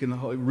Lord, seeking the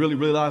Holy, really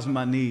realizing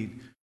my need.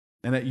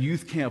 And at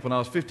youth camp, when I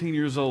was 15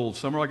 years old,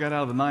 summer I got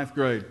out of the 9th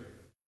grade.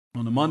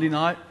 On a Monday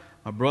night,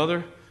 my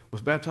brother was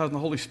baptized in the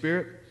Holy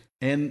Spirit,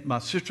 and my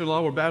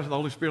sister-in-law were baptized in the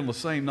Holy Spirit on the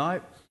same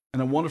night,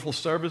 in a wonderful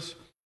service.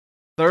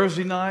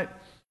 Thursday night,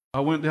 I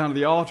went down to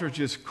the altar,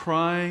 just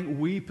crying,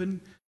 weeping,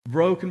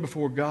 broken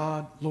before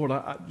God. Lord,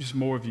 I just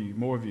more of you,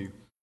 more of you.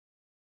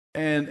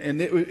 And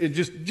it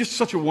just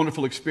such a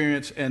wonderful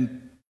experience.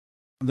 And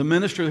the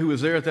minister who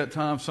was there at that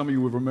time, some of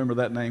you would remember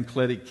that name,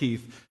 Cleddy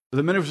Keith.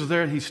 The minister was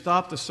there, and he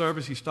stopped the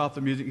service, he stopped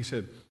the music. He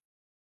said,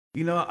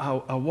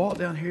 I walked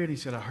down here, and he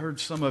said, I heard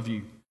some of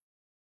you,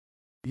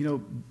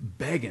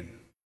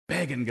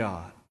 begging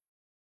God.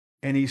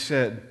 And he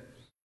said,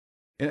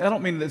 and I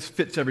don't mean this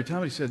fits every time,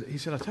 but he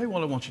said, I'll tell you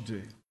what I want you to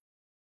do.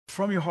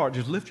 From your heart,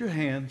 just lift your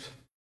hands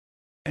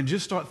and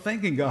just start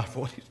thanking God for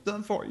what He's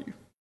done for you.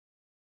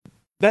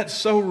 That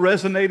so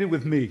resonated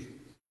with me,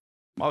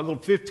 my little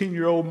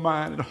 15-year-old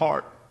mind and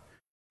heart.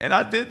 And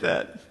I did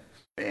that.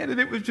 Man, and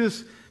it was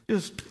just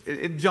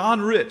and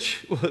John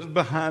Rich was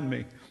behind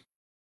me.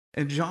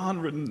 And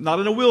John, not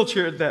in a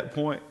wheelchair at that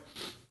point,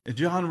 and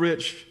John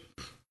Rich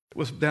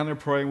was down there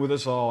praying with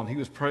us all, and he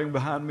was praying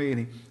behind me,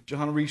 and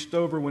John reached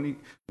over when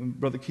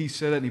Brother Keith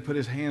said it, and he put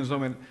his hands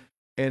on me,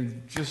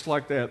 and just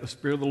like that, the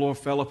Spirit of the Lord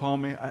fell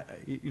upon me.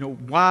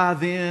 Why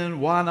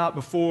then? Why not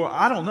before?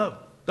 I don't know.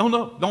 Don't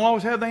know. Don't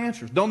always have the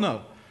answers. Don't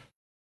know.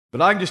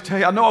 But I can just tell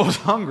you, I know I was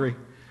hungry,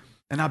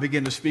 and I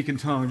began to speak in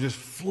tongues, just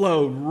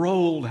flowed,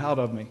 rolled out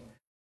of me.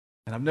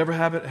 And I've never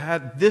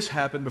had this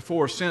happen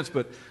before or since,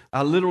 but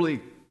I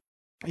literally,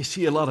 you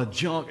see a lot of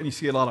junk and you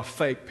see a lot of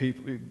fake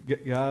people,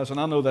 guys, and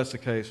I know that's the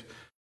case.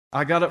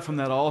 I got up from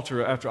that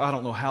altar after I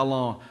don't know how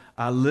long.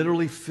 I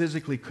literally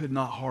physically could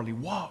not hardly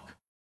walk.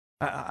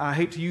 I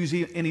hate to use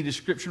any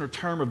description or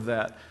term of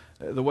that,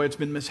 the way it's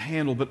been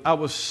mishandled, but I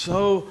was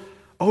so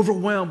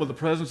overwhelmed with the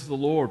presence of the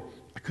Lord,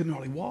 I couldn't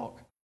hardly walk.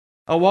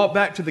 I walked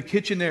back to the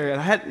kitchen area,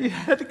 and I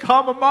had to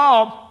call my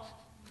mom.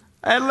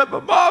 I had to let my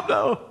mom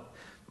know.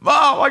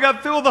 Mom, I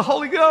got filled with the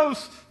Holy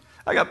Ghost.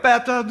 I got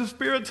baptized in the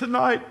Spirit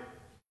tonight.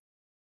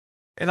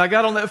 And I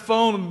got on that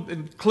phone,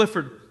 and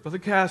Clifford, Brother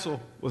Castle,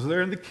 was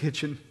there in the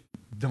kitchen.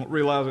 Didn't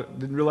realize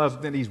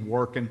it then. He's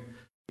working.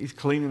 He's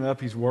cleaning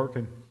up. He's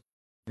working.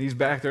 And he's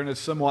back there, and it's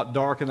somewhat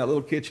dark in that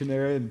little kitchen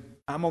area. And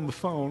I'm on the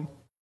phone,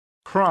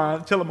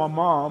 crying, telling my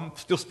mom,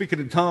 still speaking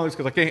in tongues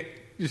because I can't.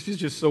 She's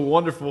just so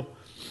wonderful.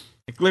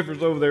 And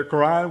Clifford's over there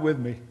crying with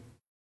me.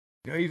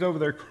 He's over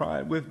there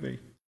crying with me.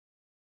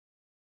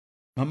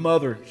 My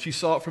mother, she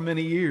saw it for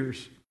many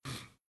years.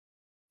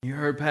 You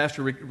heard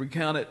Pastor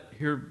recount it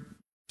here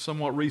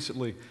somewhat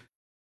recently.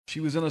 She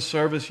was in a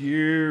service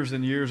years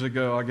and years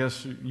ago. I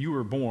guess you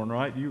were born,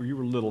 right? You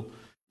were little.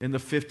 In the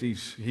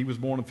 50s. He was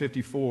born in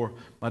 54.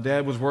 My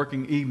dad was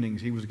working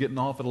evenings. He was getting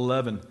off at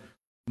 11.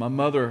 My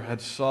mother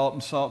had salt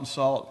and salt and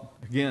salt.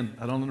 Again,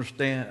 I don't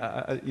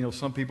understand.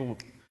 Some people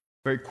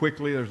very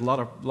quickly, there's a lot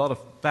of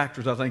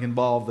factors, I think,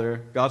 involved there.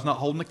 God's not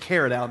holding a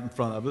carrot out in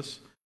front of us.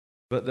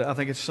 But I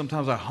think it's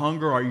sometimes our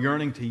hunger, our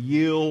yearning to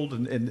yield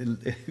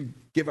and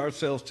give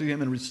ourselves to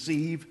Him and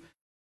receive.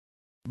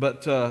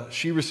 But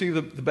she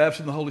received the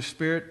baptism of the Holy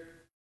Spirit.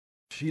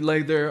 She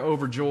laid there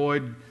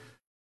overjoyed,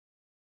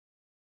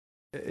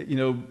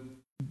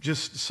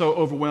 just so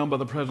overwhelmed by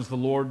the presence of the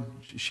Lord.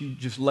 She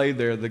just laid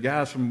there. The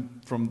guys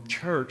from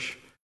church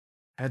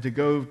had to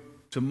go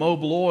to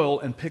Mobil Oil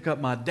and pick up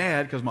my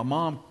dad because my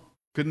mom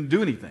couldn't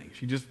do anything.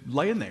 She just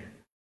laying there,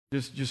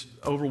 just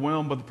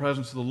overwhelmed by the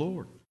presence of the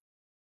Lord.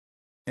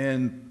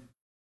 And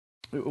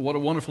what a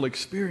wonderful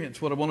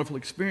experience, what a wonderful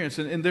experience.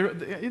 And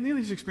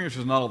these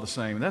experiences are not all the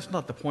same. And that's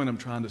not the point I'm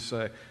trying to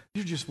say.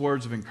 These are just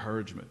words of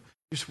encouragement.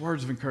 Just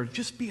words of encouragement.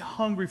 Just be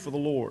hungry for the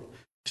Lord.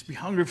 Just be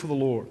hungry for the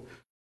Lord.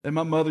 And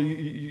my mother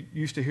you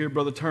used to hear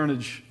Brother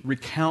Turnage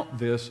recount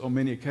this on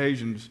many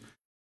occasions.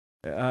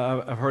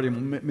 I've heard him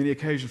on many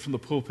occasions from the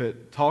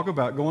pulpit talk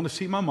about going to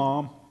see my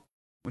mom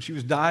when she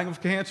was dying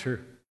of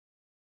cancer,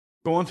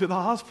 going to the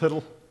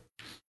hospital,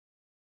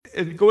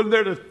 and going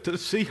there to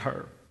see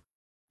her,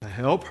 to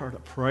help her, to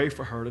pray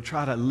for her, to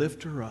try to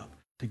lift her up,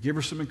 to give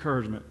her some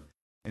encouragement.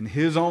 In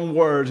his own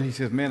words, he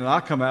says, man, and I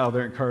come out of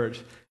there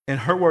encouraged. And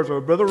her words were,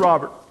 Brother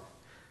Robert,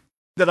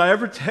 did I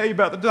ever tell you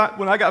about the time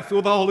when I got filled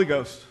with the Holy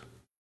Ghost?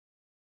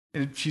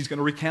 And she's going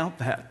to recount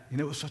that.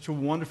 It was such a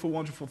wonderful,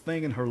 wonderful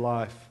thing in her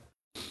life.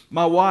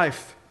 My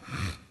wife,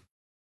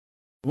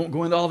 I won't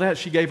go into all that.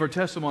 She gave her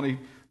testimony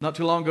not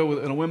too long ago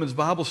in a women's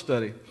Bible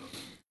study.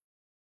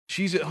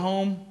 She's at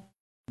home.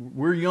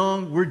 We're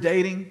young. We're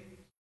dating.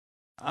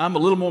 I'm a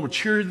little more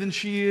mature than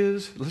she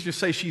is. Let's just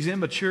say she's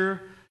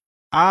immature.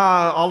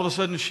 All of a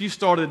sudden, she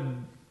started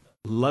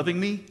loving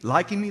me,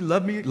 liking me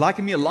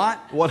a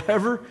lot,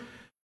 whatever.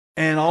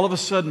 And all of a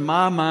sudden,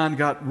 my mind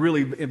got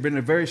really in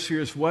a very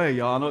serious way,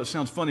 y'all. I know it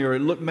sounds funny, or it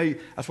looked me.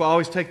 That's why I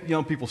always take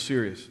young people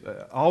serious.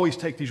 I always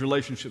take these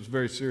relationships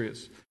very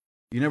serious.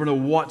 You never know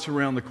what's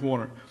around the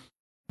corner.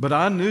 But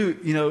I knew,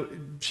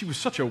 she was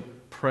such a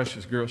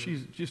precious girl.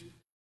 She's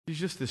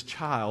just this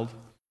child.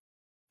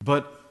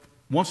 But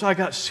once I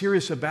got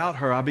serious about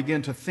her, I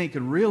began to think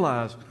and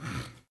realize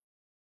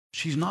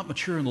she's not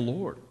mature in the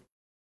Lord.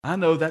 I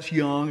know that's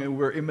young and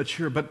we're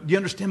immature, but you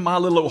understand my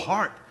little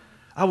heart?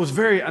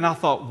 And I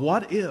thought,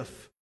 what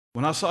if,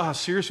 when I saw how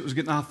serious it was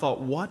getting, I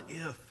thought, what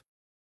if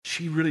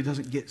she really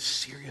doesn't get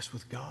serious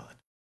with God?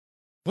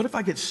 What if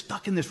I get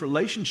stuck in this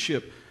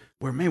relationship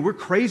where, man, we're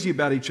crazy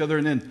about each other,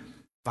 and then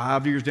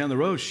 5 years down the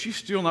road, she's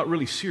still not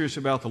really serious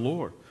about the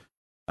Lord?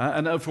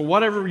 And for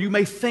whatever you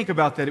may think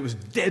about that, it was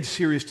dead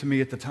serious to me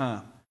at the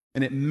time.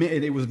 And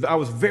I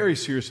was very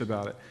serious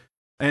about it.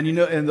 And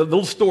and the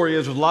little story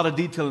is, there's a lot of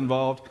detail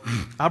involved.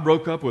 I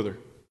broke up with her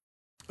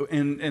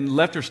and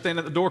left her standing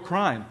at the door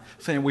crying,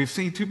 saying, we've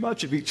seen too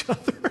much of each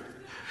other.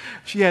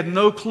 She had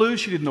no clue.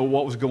 She didn't know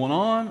what was going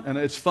on. And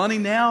it's funny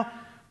now,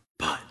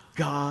 but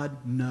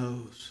God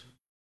knows.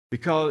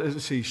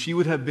 Because, she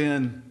would have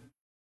been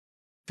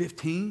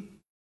 15,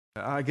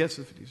 I guess,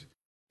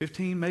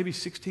 15, maybe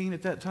 16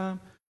 at that time.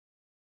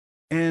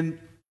 And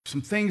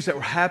some things that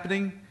were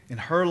happening in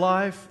her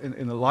life,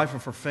 in the life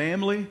of her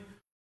family,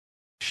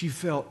 she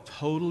felt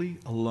totally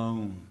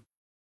alone.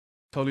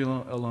 Totally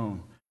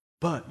alone.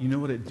 But you know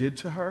what it did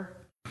to her?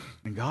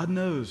 And God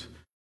knows,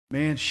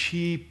 man,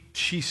 she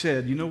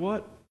said, you know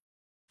what?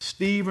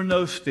 Steve or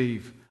no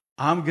Steve,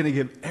 I'm going to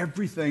give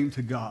everything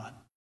to God.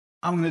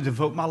 I'm going to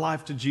devote my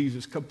life to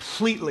Jesus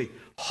completely,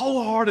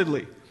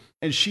 wholeheartedly.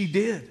 And she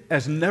did,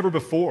 as never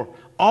before,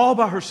 all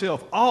by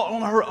herself, all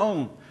on her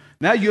own.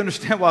 Now you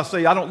understand why I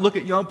say I don't look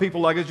at young people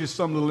like it's just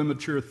some little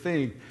immature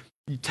thing.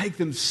 You take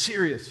them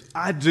serious.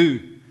 I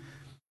do.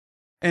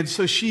 And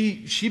so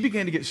she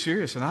began to get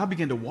serious, and I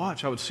began to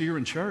watch. I would see her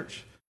in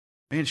church.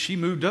 Man, she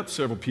moved up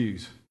several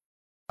pews.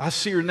 I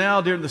see her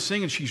now during the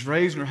singing. She's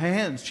raising her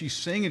hands. She's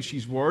singing.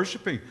 She's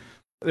worshiping.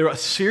 A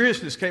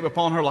seriousness came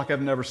upon her like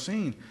I've never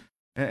seen.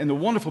 And the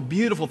wonderful,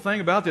 beautiful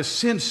thing about this,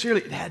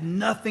 sincerely, it had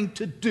nothing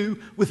to do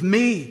with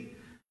me.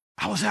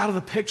 I was out of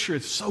the picture.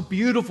 It's so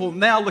beautiful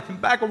now looking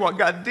back on what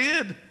God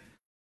did.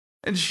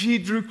 And she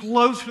drew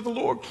closer to the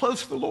Lord,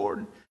 closer to the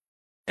Lord.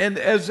 And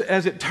as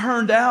it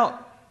turned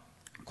out,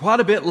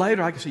 quite a bit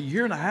later, I guess a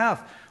year and a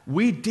half,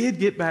 we did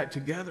get back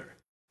together.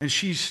 And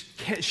she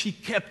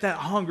kept that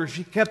hunger.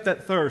 She kept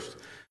that thirst.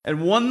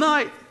 And one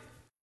night,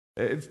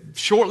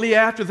 shortly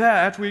after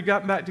that, after we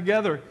got back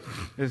together,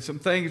 and some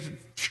things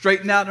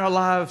straightened out in our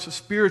lives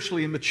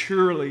spiritually and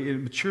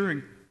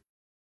maturing,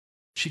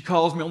 she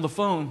calls me on the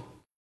phone,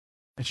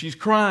 and she's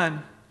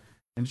crying,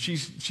 and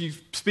she's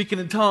speaking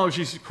in tongues.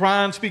 She's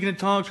crying, speaking in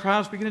tongues,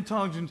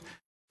 and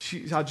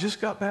I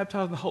just got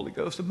baptized in the Holy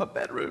Ghost in my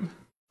bedroom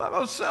by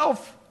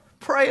myself,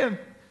 praying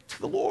to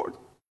the Lord.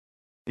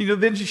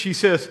 Then she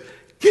says,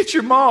 get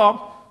your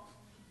mom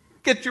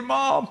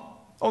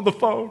on the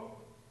phone.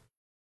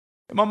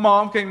 And my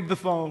mom came to the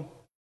phone.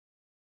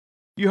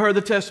 You heard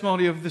the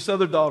testimony of this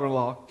other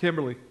daughter-in-law,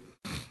 Kimberly.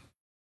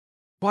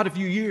 Quite a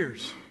few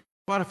years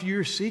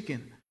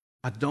seeking.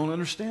 I don't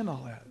understand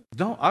all that.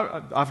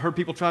 I've heard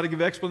people try to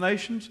give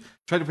explanations,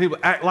 try to people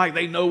act like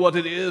they know what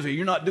it is, or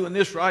you're not doing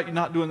this right, you're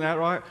not doing that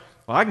right.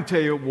 Well, I can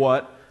tell you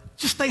what,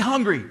 just stay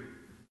hungry.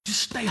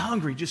 Just stay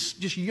hungry.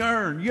 Just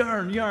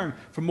yearn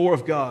for more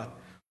of God.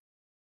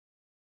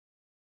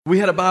 We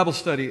had a Bible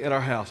study at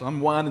our house. I'm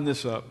winding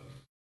this up.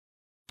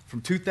 From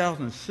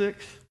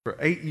 2006 for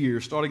 8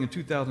 years, starting in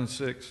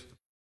 2006.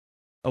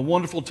 A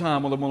wonderful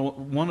time,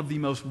 one of the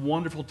most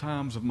wonderful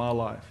times of my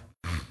life.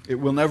 It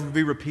will never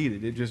be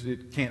repeated.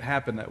 It can't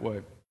happen that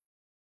way.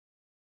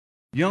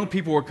 Young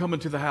people were coming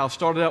to the house,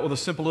 started out with a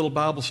simple little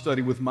Bible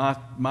study with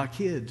my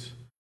kids.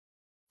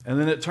 And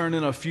then it turned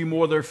into a few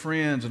more of their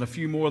friends and a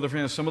few more of their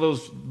friends.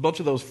 Bunch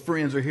of those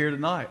friends are here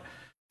tonight.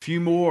 A few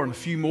more and a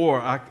few more.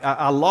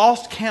 I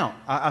lost count.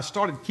 I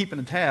started keeping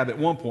a tab at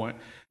one point.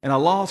 And I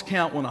lost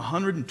count when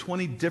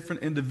 120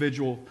 different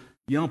individual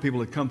young people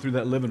had come through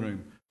that living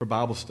room for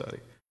Bible study.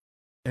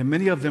 And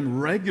many of them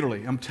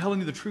regularly, I'm telling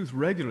you the truth,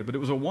 regularly, but it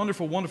was a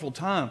wonderful, wonderful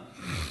time.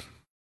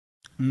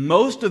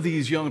 Most of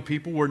these young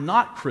people were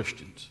not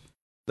Christians.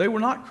 They were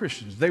not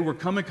Christians. They were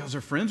coming because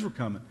their friends were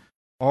coming.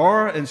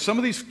 And some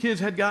of these kids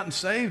had gotten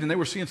saved, and they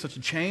were seeing such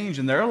a change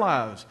in their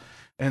lives,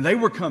 and they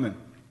were coming.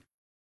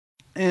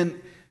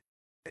 And,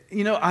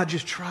 I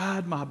just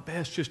tried my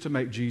best just to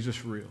make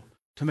Jesus real.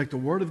 To make the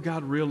Word of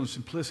God real in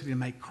simplicity and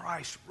make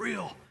Christ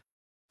real.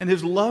 And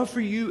His love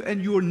for you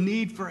and your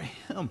need for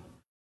Him.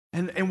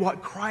 And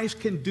what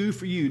Christ can do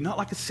for you. Not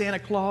like a Santa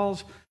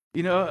Claus,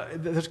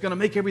 that's going to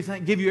make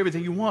give you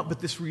everything you want. But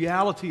this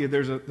reality of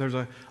there's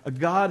a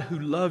God who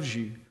loves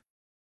you.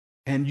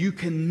 And you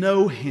can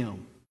know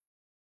Him.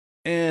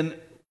 And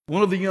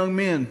one of the young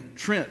men,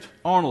 Trent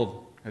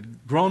Arnold,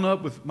 had grown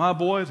up with my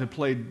boys, had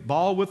played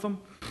ball with them.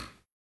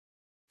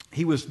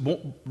 He was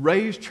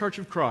raised Church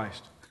of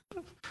Christ.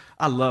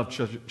 I love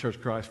Church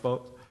of Christ,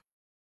 folks.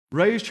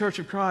 Raised Church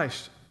of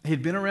Christ.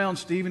 He'd been around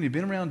Stephen. He'd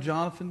been around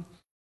Jonathan.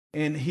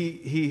 And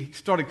he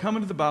started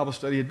coming to the Bible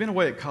study. He'd been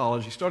away at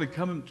college. He started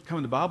coming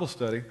to Bible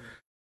study.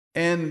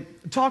 And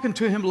talking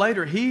to him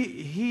later,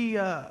 he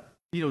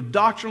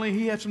doctrinally,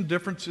 he had some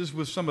differences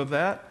with some of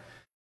that.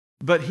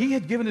 But he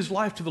had given his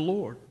life to the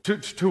Lord.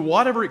 To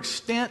whatever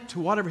extent, to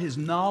whatever his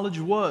knowledge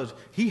was,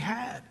 he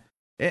had.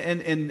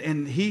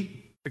 And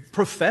he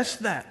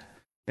professed that.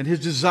 And his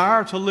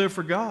desire to live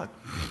for God.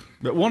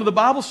 But one of the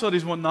Bible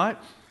studies one night,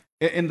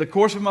 in the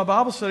course of my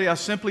Bible study, I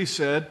simply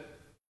said,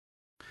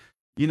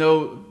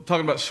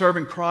 talking about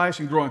serving Christ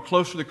and growing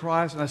closer to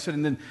Christ, and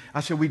I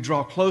said we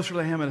draw closer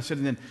to Him, and I said,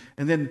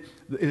 and then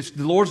it's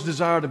the Lord's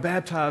desire to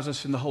baptize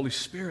us in the Holy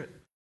Spirit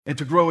and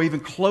to grow even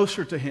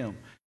closer to Him.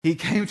 He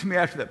came to me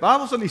after that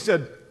Bible study, and he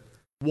said,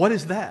 "What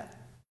is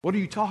that? What are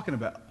you talking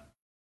about?"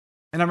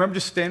 And I remember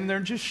just standing there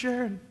and just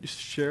sharing,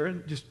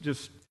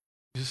 just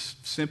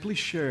simply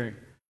sharing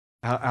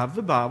out of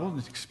the Bible,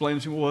 and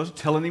explaining to him what it was,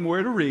 telling him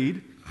where to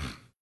read.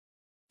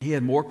 He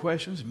had more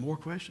questions and more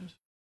questions.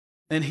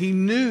 And he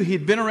knew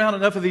he'd been around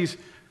enough of these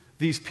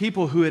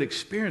people who had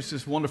experienced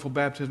this wonderful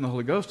baptism of the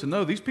Holy Ghost to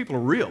know these people are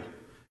real.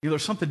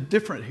 There's something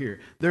different here.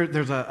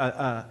 There's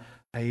a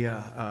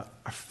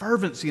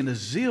fervency and a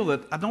zeal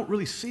that I don't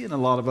really see in a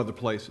lot of other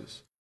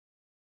places.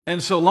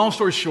 And so, long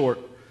story short,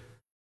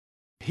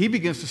 he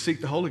begins to seek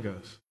the Holy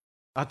Ghost.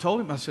 I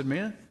told him, I said,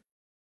 man,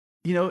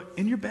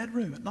 in your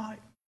bedroom at night,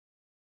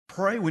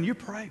 pray. When you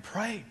pray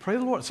the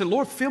Lord. I said,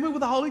 Lord, fill me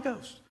with the Holy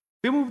Ghost.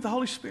 Fill me with the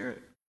Holy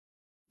Spirit.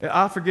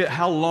 I forget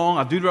how long,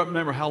 I do not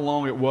remember how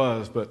long it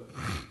was, but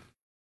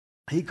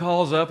he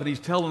calls up and he's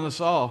telling us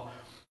all.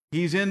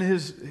 His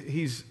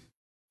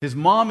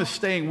mom is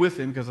staying with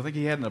him because I think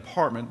he had an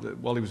apartment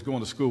while he was going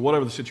to school,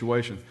 whatever the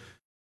situation.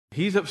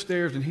 He's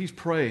upstairs and he's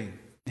praying.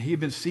 He had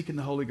been seeking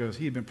the Holy Ghost.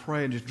 He had been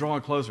praying, just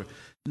drawing closer.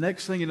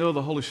 Next thing you know,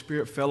 the Holy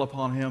Spirit fell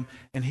upon him,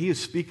 and he is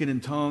speaking in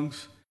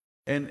tongues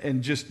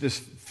and just this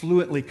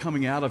fluently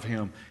coming out of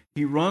him.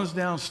 He runs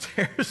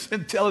downstairs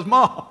and tells his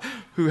mom,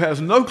 who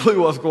has no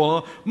clue what's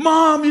going on,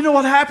 Mom, you know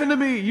what happened to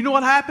me? You know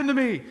what happened to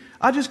me?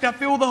 I just got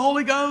filled with the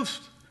Holy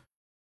Ghost.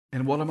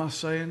 And what am I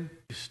saying?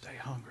 Just stay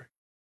hungry.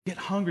 Get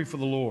hungry for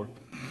the Lord.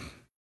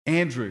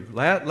 Andrew,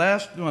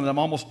 last one, I'm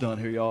almost done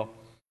here, y'all.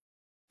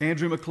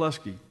 Andrew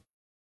McCluskey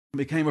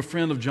became a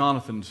friend of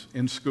Jonathan's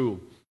in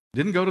school.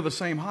 Didn't go to the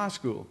same high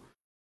school.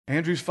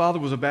 Andrew's father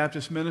was a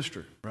Baptist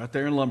minister right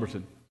there in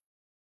Lumberton.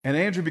 And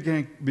Andrew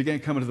began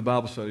coming to the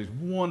Bible studies.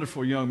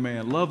 Wonderful young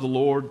man, loved the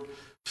Lord,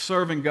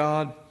 serving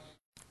God.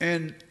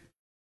 And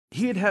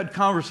he had had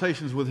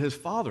conversations with his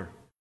father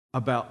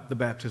about the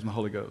baptism of the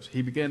Holy Ghost.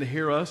 He began to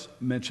hear us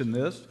mention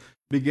this,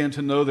 began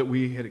to know that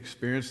we had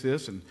experienced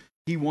this, and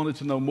he wanted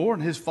to know more.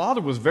 And his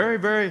father was very,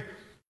 very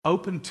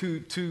open to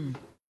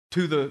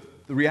the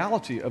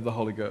reality of the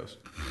Holy Ghost.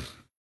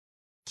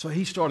 So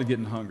he started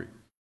getting hungry.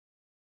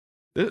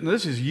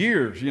 This is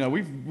years. You know,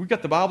 we've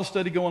got the Bible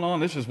study going on.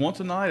 This is once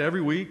a night,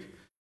 every week.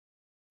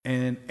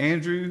 And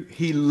Andrew,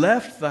 he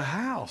left the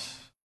house.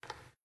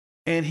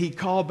 And he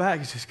called back.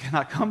 He says, Can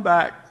I come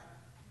back?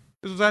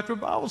 This was after a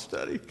Bible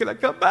study. Can I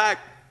come back?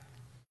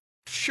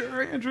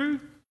 Sure,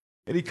 Andrew.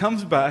 And he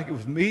comes back. It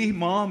was me,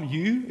 Mom,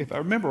 you, if I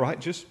remember right.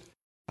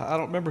 I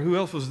don't remember who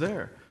else was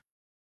there.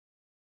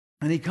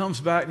 And he comes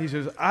back and he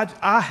says,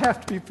 I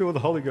have to be filled with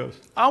the Holy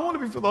Ghost. I want to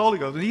be filled with the Holy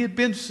Ghost. And he had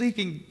been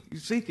seeking.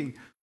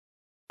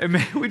 And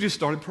man, we just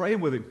started praying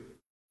with him.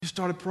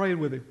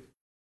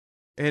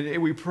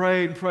 And we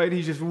prayed and prayed.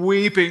 He's just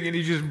weeping and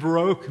he's just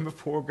broken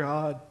before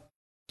God.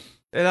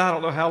 And I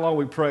don't know how long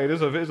we prayed. It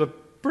was a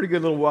pretty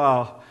good little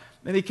while.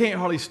 And he can't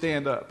hardly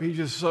stand up. He's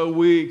just so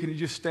weak. And he's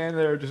just standing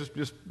there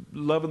just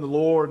loving the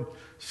Lord,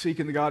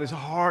 seeking the God. His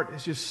heart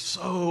is just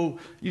so,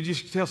 you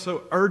just tell,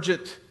 so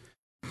urgent.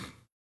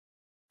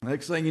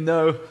 Next thing you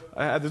know,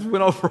 this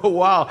went on for a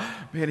while.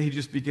 Man, he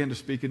just began to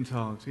speak in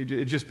tongues.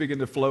 It just began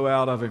to flow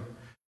out of him.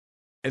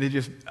 And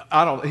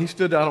he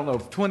stood,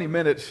 20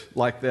 minutes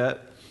like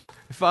that.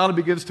 He finally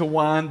begins to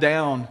wind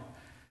down.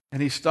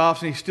 And he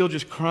stops and he's still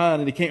just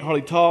crying and he can't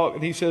hardly talk.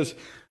 And he says,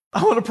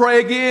 I want to pray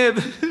again.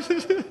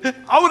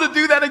 I want to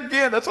do that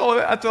again. That's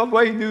the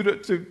way he knew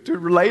to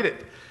relate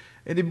it.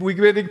 And we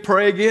began to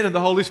pray again and the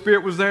Holy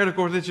Spirit was there. And of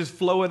course, it's just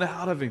flowing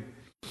out of him.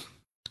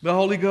 The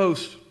Holy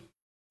Ghost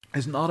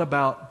is not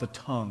about the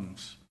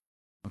tongues.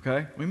 Okay?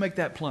 Let me make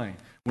that plain.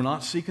 We're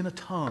not seeking a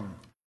tongue.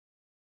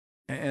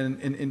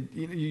 And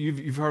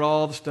you've heard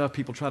all the stuff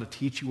people try to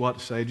teach you what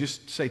to say.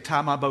 Just say,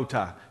 tie my bow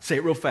tie. Say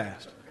it real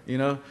fast. You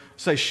know?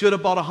 Say, should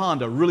have bought a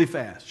Honda really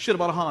fast. Should have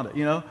bought a Honda,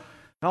 you know?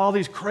 All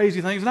these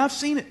crazy things. And I've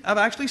seen it. I've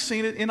actually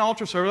seen it in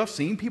altar service. I've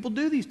seen people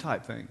do these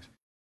type things.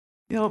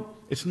 You know,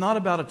 it's not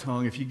about a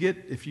tongue.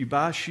 If you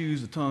buy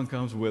shoes, the tongue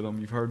comes with them.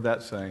 You've heard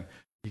that saying.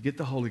 You get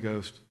the Holy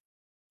Ghost.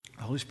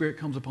 The Holy Spirit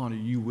comes upon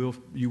you.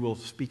 You will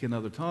speak in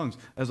other tongues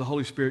as the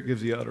Holy Spirit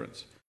gives the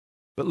utterance.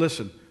 But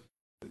listen,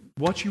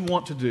 what you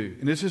want to do,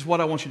 and this is what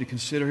I want you to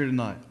consider here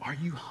tonight. Are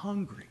you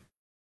hungry?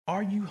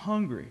 Are you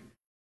hungry?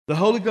 The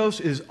Holy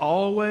Ghost is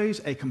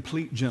always a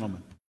complete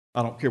gentleman.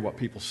 I don't care what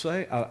people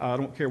say. I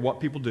don't care what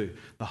people do.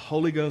 The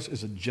Holy Ghost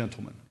is a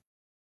gentleman.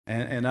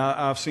 And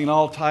I've seen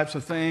all types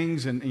of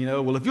things. And, you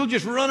know, well, if you'll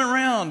just run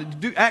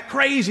around and act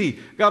crazy,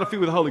 got to feel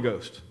with the Holy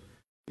Ghost.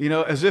 You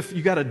know, as if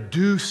you got to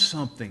do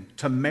something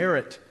to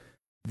merit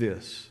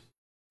this.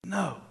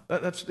 No,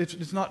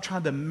 it's not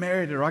trying to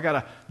merit it, or I got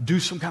to do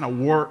some kind of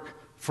work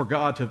for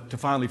God to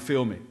finally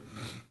fill me.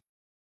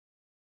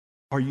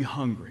 Are you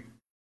hungry?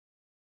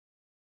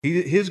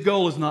 His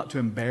goal is not to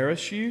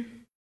embarrass you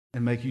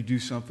and make you do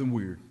something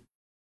weird.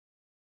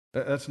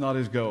 That's not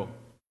his goal.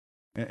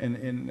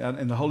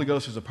 And the Holy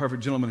Ghost is a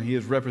perfect gentleman. He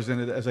is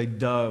represented as a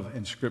dove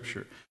in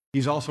Scripture.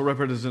 He's also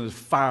represented as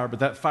fire, but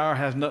that fire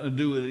has nothing to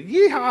do with it.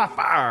 Yeehaw,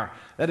 fire!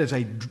 That is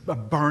a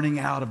burning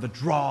out of the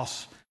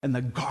dross and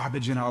the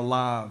garbage in our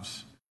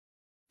lives.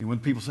 And when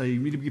people say you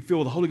need to be filled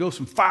with the Holy Ghost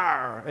and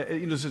fire,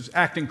 you know, it's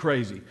acting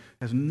crazy. It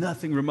has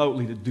nothing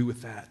remotely to do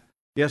with that.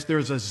 Yes,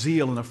 there's a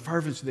zeal and a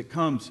fervency that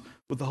comes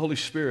with the Holy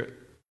Spirit.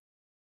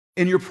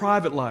 In your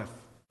private life,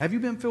 have you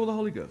been filled with the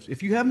Holy Ghost?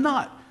 If you have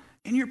not,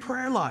 in your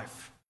prayer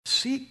life,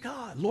 seek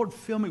God. Lord,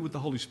 fill me with the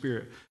Holy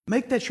Spirit.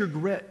 Make that your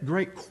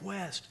great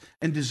quest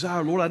and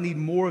desire. Lord, I need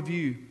more of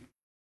you.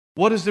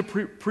 What is the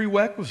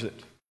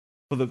prerequisite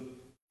for the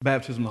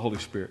baptism of the Holy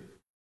Spirit?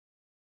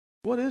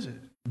 What is it?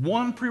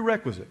 One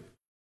prerequisite.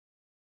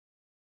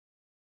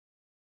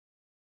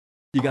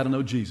 You got to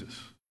know Jesus.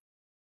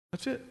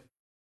 That's it.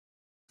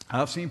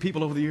 I've seen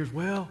people over the years,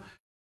 well,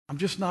 I'm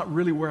just not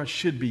really where I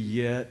should be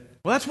yet.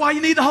 Well, that's why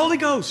you need the Holy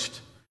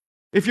Ghost.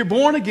 If you're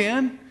born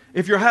again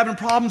If you're having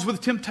problems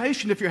with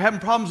temptation, if you're having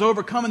problems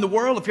overcoming the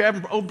world, if you're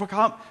having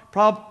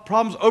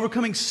problems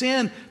overcoming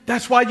sin,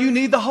 that's why you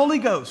need the Holy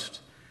Ghost.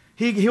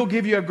 He'll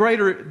give you a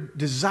greater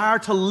desire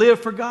to live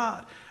for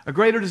God, a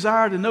greater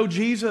desire to know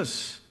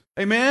Jesus.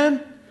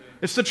 Amen?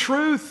 It's the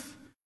truth.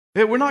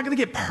 We're not going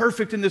to get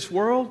perfect in this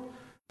world,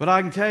 but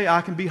I can tell you,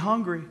 I can be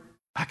hungry.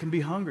 I can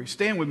be hungry.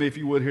 Stand with me if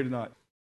you would here tonight.